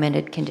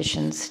recommended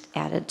conditions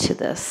added to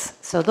this.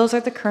 So those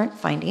are the current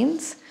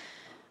findings.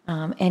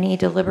 Any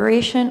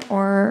deliberation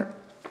or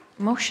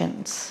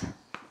motions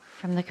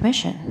from the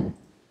commission?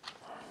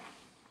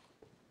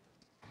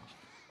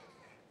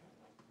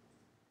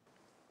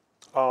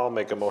 I'll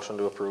make a motion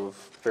to approve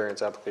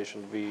variance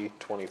application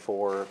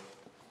V24-009.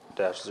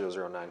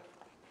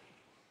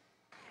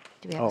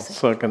 Do we have I'll a second?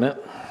 second it.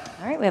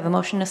 All right, we have a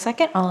motion and a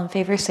second. All in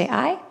favor say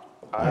aye.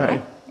 Aye.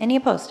 Any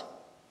opposed?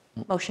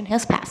 Motion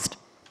has passed.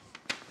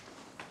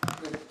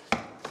 Thank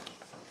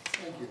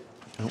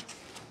you.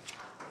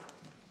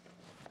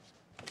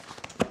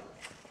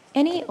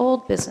 Any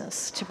old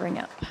business to bring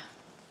up?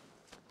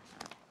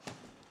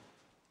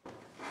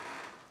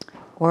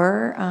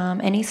 Or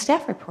any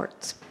staff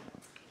reports?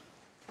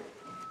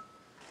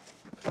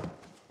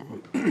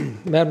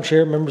 Madam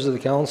Chair, members of the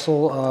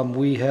council,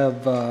 we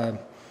have a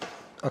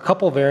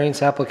couple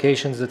variance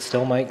applications that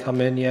still might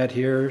come in yet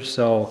here,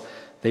 so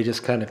they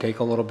just kind of take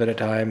a little bit of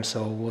time,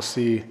 so we'll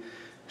see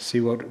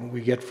what we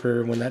get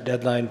for when that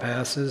deadline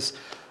passes.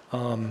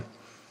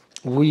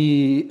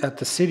 We, at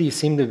the city,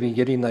 seem to be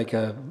getting like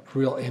a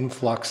real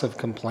influx of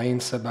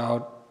complaints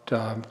about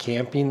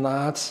camping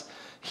lots.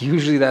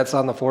 Usually that's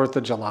on the 4th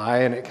of July,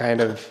 and it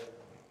kind of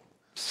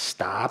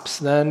stops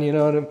then, you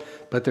know,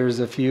 but there's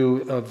a few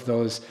of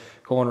those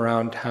going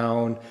around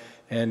town,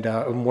 and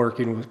I'm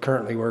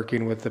currently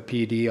working with the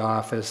PD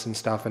office and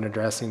stuff and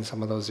addressing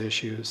some of those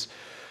issues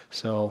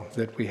so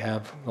that we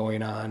have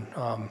going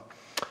on.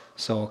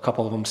 So a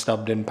couple of them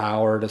stubbed in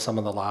power to some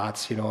of the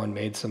lots, you know, and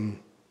made some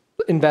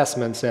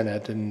investments in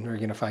it, and we're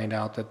going to find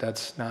out that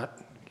that's not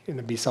going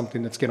to be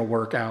something that's going to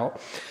work out.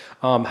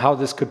 How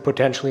this could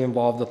potentially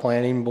involve the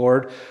planning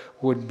board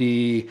would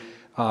be,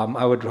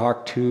 I would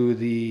talk to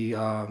the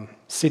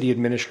city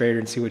administrator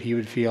and see what he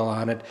would feel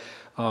on it.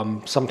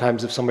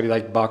 Sometimes if somebody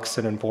like bucks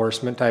an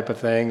enforcement type of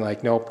thing,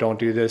 like, nope, don't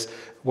do this.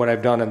 What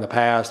I've done in the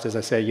past is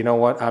I say, you know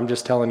what, I'm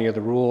just telling you the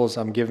rules,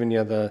 I'm giving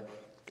you the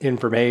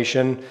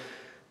information,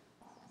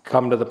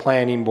 come to the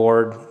planning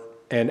board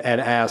and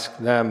ask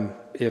them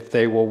if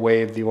they will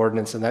waive the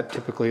ordinance, and that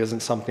typically isn't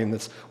something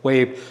that's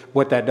waived.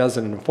 What that does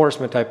in an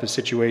enforcement type of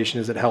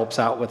situation is it helps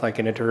out with like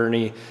an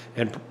attorney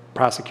and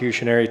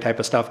prosecutionary type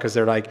of stuff, because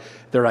they're like,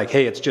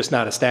 hey, it's just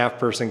not a staff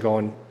person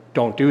going,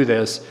 don't do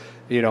this.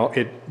 You know,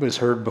 it was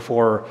heard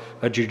before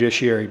a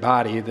judiciary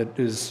body that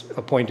is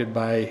appointed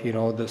by, you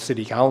know, the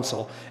city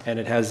council, and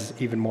it has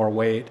even more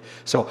weight.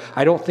 So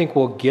I don't think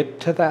we'll get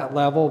to that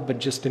level, but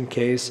just in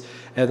case.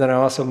 And then I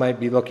also might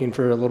be looking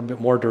for a little bit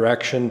more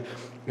direction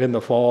in the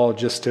fall,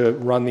 just to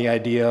run the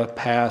idea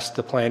past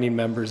the planning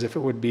members, if it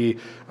would be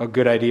a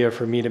good idea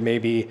for me to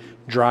maybe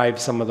drive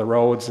some of the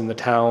roads in the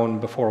town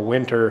before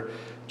winter,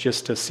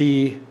 just to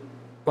see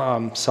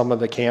some of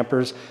the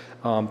campers,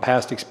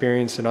 past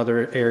experience in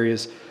other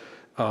areas.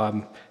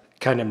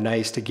 Kind of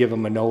nice to give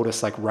them a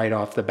notice like right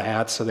off the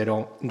bat, so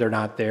they're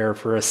not there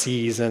for a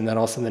season, then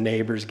all of a sudden the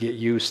neighbors get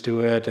used to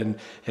it, and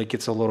it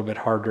gets a little bit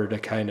harder to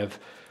kind of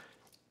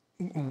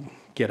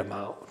get them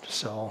out.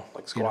 So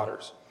like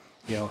squatters.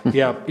 You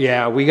know,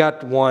 yeah, we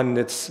got one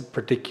that's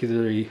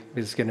particularly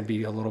is going to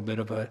be a little bit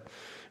of a,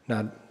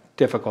 not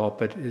difficult,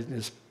 but it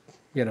is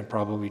going to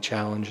probably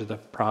challenge the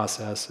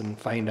process and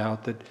find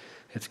out that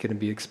it's going to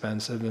be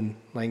expensive and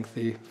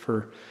lengthy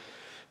for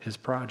his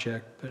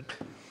project. But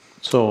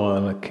so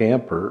on a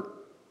camper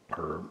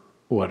or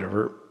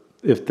whatever,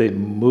 if they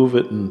move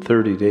it in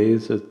 30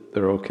 days,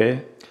 they're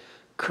okay?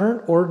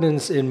 Current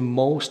ordinance in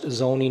most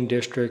zoning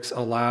districts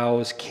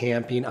allows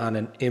camping on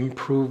an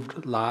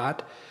improved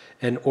lot.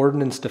 An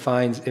ordinance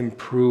defines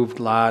improved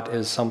lot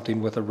as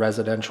something with a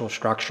residential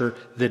structure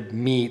that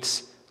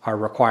meets our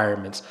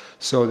requirements.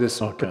 So this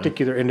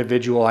particular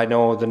individual, I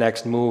know the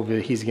next move,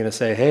 he's going to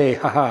say, hey,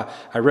 haha,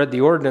 I read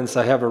the ordinance,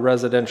 I have a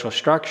residential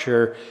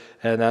structure.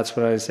 And that's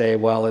when I say,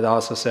 well, it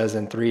also says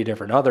in 3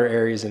 different other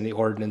areas in the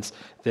ordinance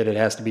that it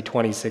has to be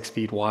 26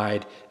 feet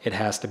wide, it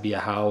has to be a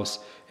house,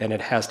 and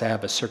it has to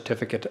have a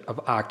certificate of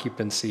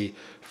occupancy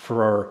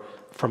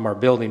from our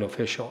building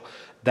official.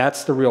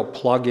 That's the real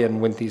plug-in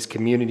when these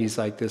communities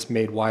like this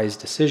made wise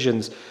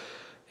decisions,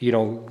 you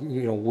know,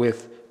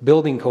 with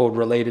building code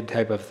related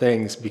type of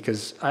things,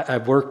 because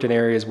I've worked in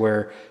areas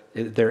where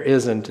there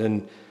isn't,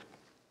 and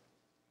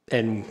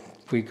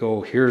we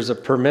go, here's a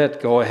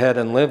permit, go ahead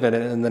and live in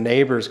it, and the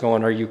neighbor's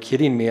going, are you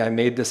kidding me? I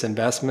made this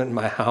investment in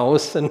my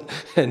house,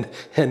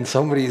 and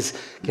somebody's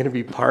going to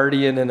be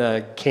partying in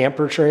a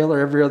camper trailer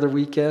every other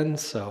weekend.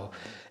 So,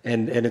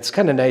 and it's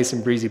kind of nice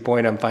in Breezy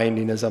Point, I'm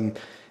finding, as I'm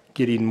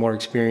getting more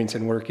experience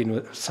in working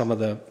with some of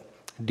the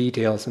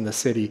details in the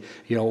city.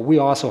 You know, we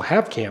also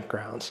have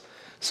campgrounds.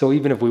 So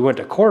even if we went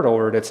to court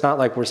over it, it's not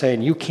like we're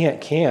saying you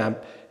can't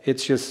camp.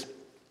 It's just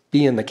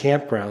be in the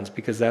campgrounds,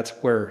 because that's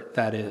where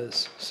that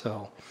is.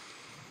 So,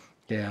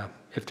 yeah,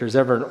 if there's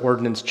ever an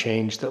ordinance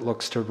change that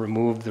looks to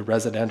remove the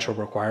residential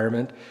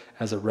requirement,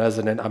 as a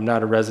resident, I'm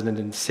not a resident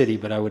in the city,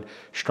 but I would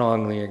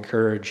strongly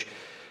encourage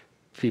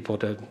people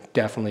to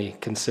definitely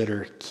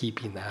consider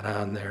keeping that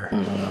on there.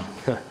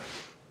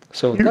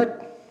 So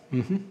that.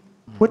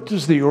 What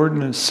does the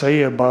ordinance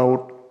say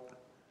about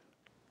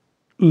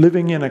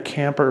living in a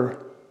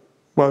camper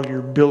while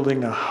you're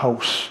building a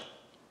house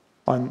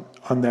on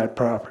that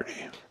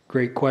property?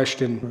 Great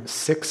question.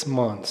 6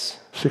 months.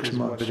 6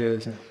 months. What it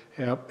is.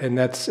 Yep. And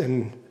that's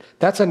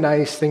a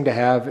nice thing to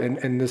have.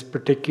 And this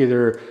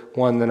particular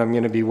one that I'm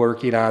going to be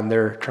working on,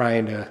 they're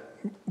trying to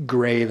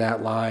gray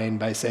that line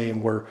by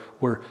saying we're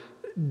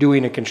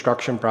doing a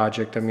construction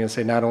project. I'm going to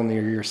say not only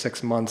are your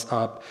 6 months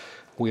up,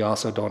 we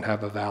also don't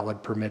have a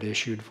valid permit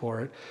issued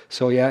for it.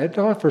 So yeah, it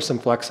offers some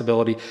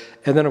flexibility.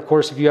 And then of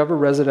course, if you have a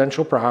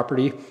residential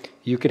property,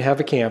 you could have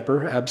a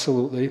camper,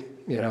 absolutely.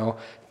 You know,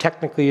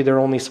 technically they're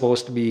only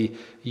supposed to be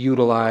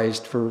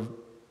utilized for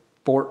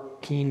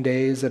 14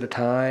 days at a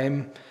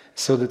time,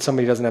 so that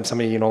somebody doesn't have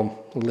somebody, you know,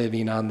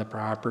 living on the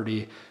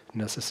property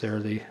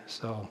necessarily.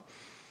 So,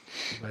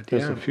 but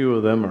there's a few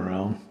of them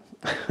around.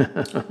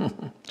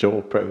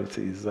 Joel probably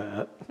sees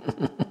that.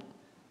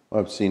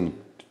 I've seen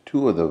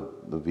two of the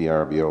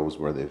VRBOs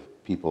where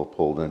people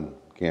pulled in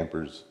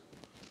campers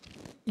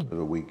for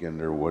the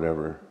weekend or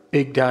whatever.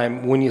 Big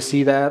time. When you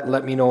see that,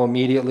 let me know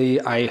immediately.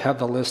 I have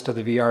the list of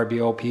the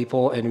VRBO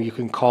people, and you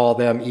can call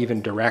them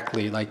even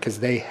directly, like, because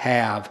they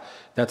have.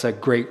 That's a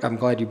great, I'm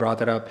glad you brought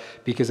that up,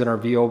 because in our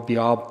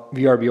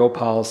VRBO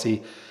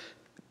policy,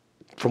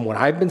 from what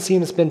I've been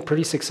seeing, it's been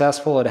pretty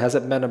successful. It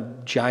hasn't been a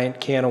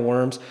giant can of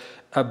worms,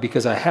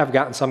 because I have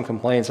gotten some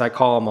complaints. I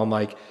call them, I'm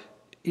like,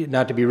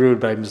 not to be rude,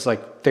 but I'm just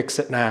like, fix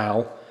it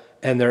now.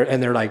 And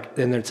they're like,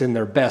 and it's in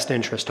their best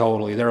interest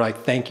totally. They're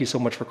like, thank you so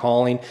much for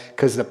calling,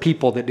 because the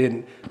people that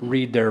didn't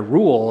read their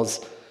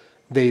rules,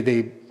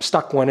 they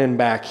stuck one in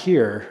back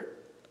here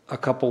a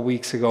couple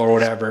weeks ago or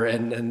whatever,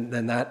 and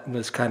that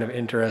was kind of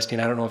interesting.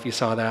 I don't know if you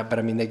saw that, but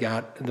I mean, they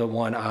got the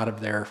one out of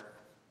there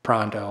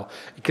pronto,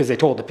 because they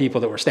told the people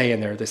that were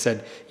staying there, they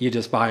said, you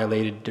just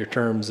violated the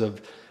terms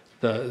of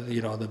the,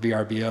 you know, the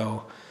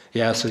VRBO.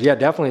 Yeah, so yeah,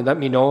 definitely let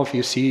me know if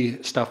you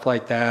see stuff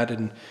like that,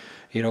 and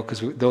you know,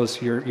 because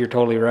those, you're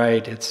totally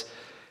right. It's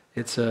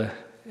a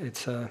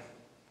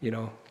you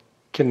know,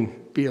 can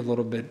be a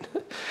little bit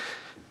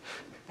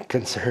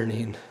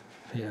concerning,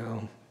 you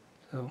know.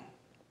 So.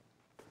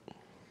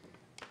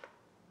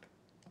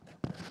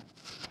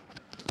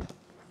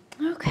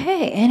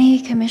 Okay, any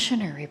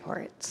commissioner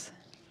reports?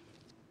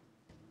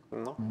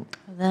 No.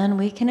 Then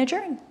we can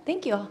adjourn.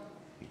 Thank you all.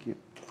 Thank you.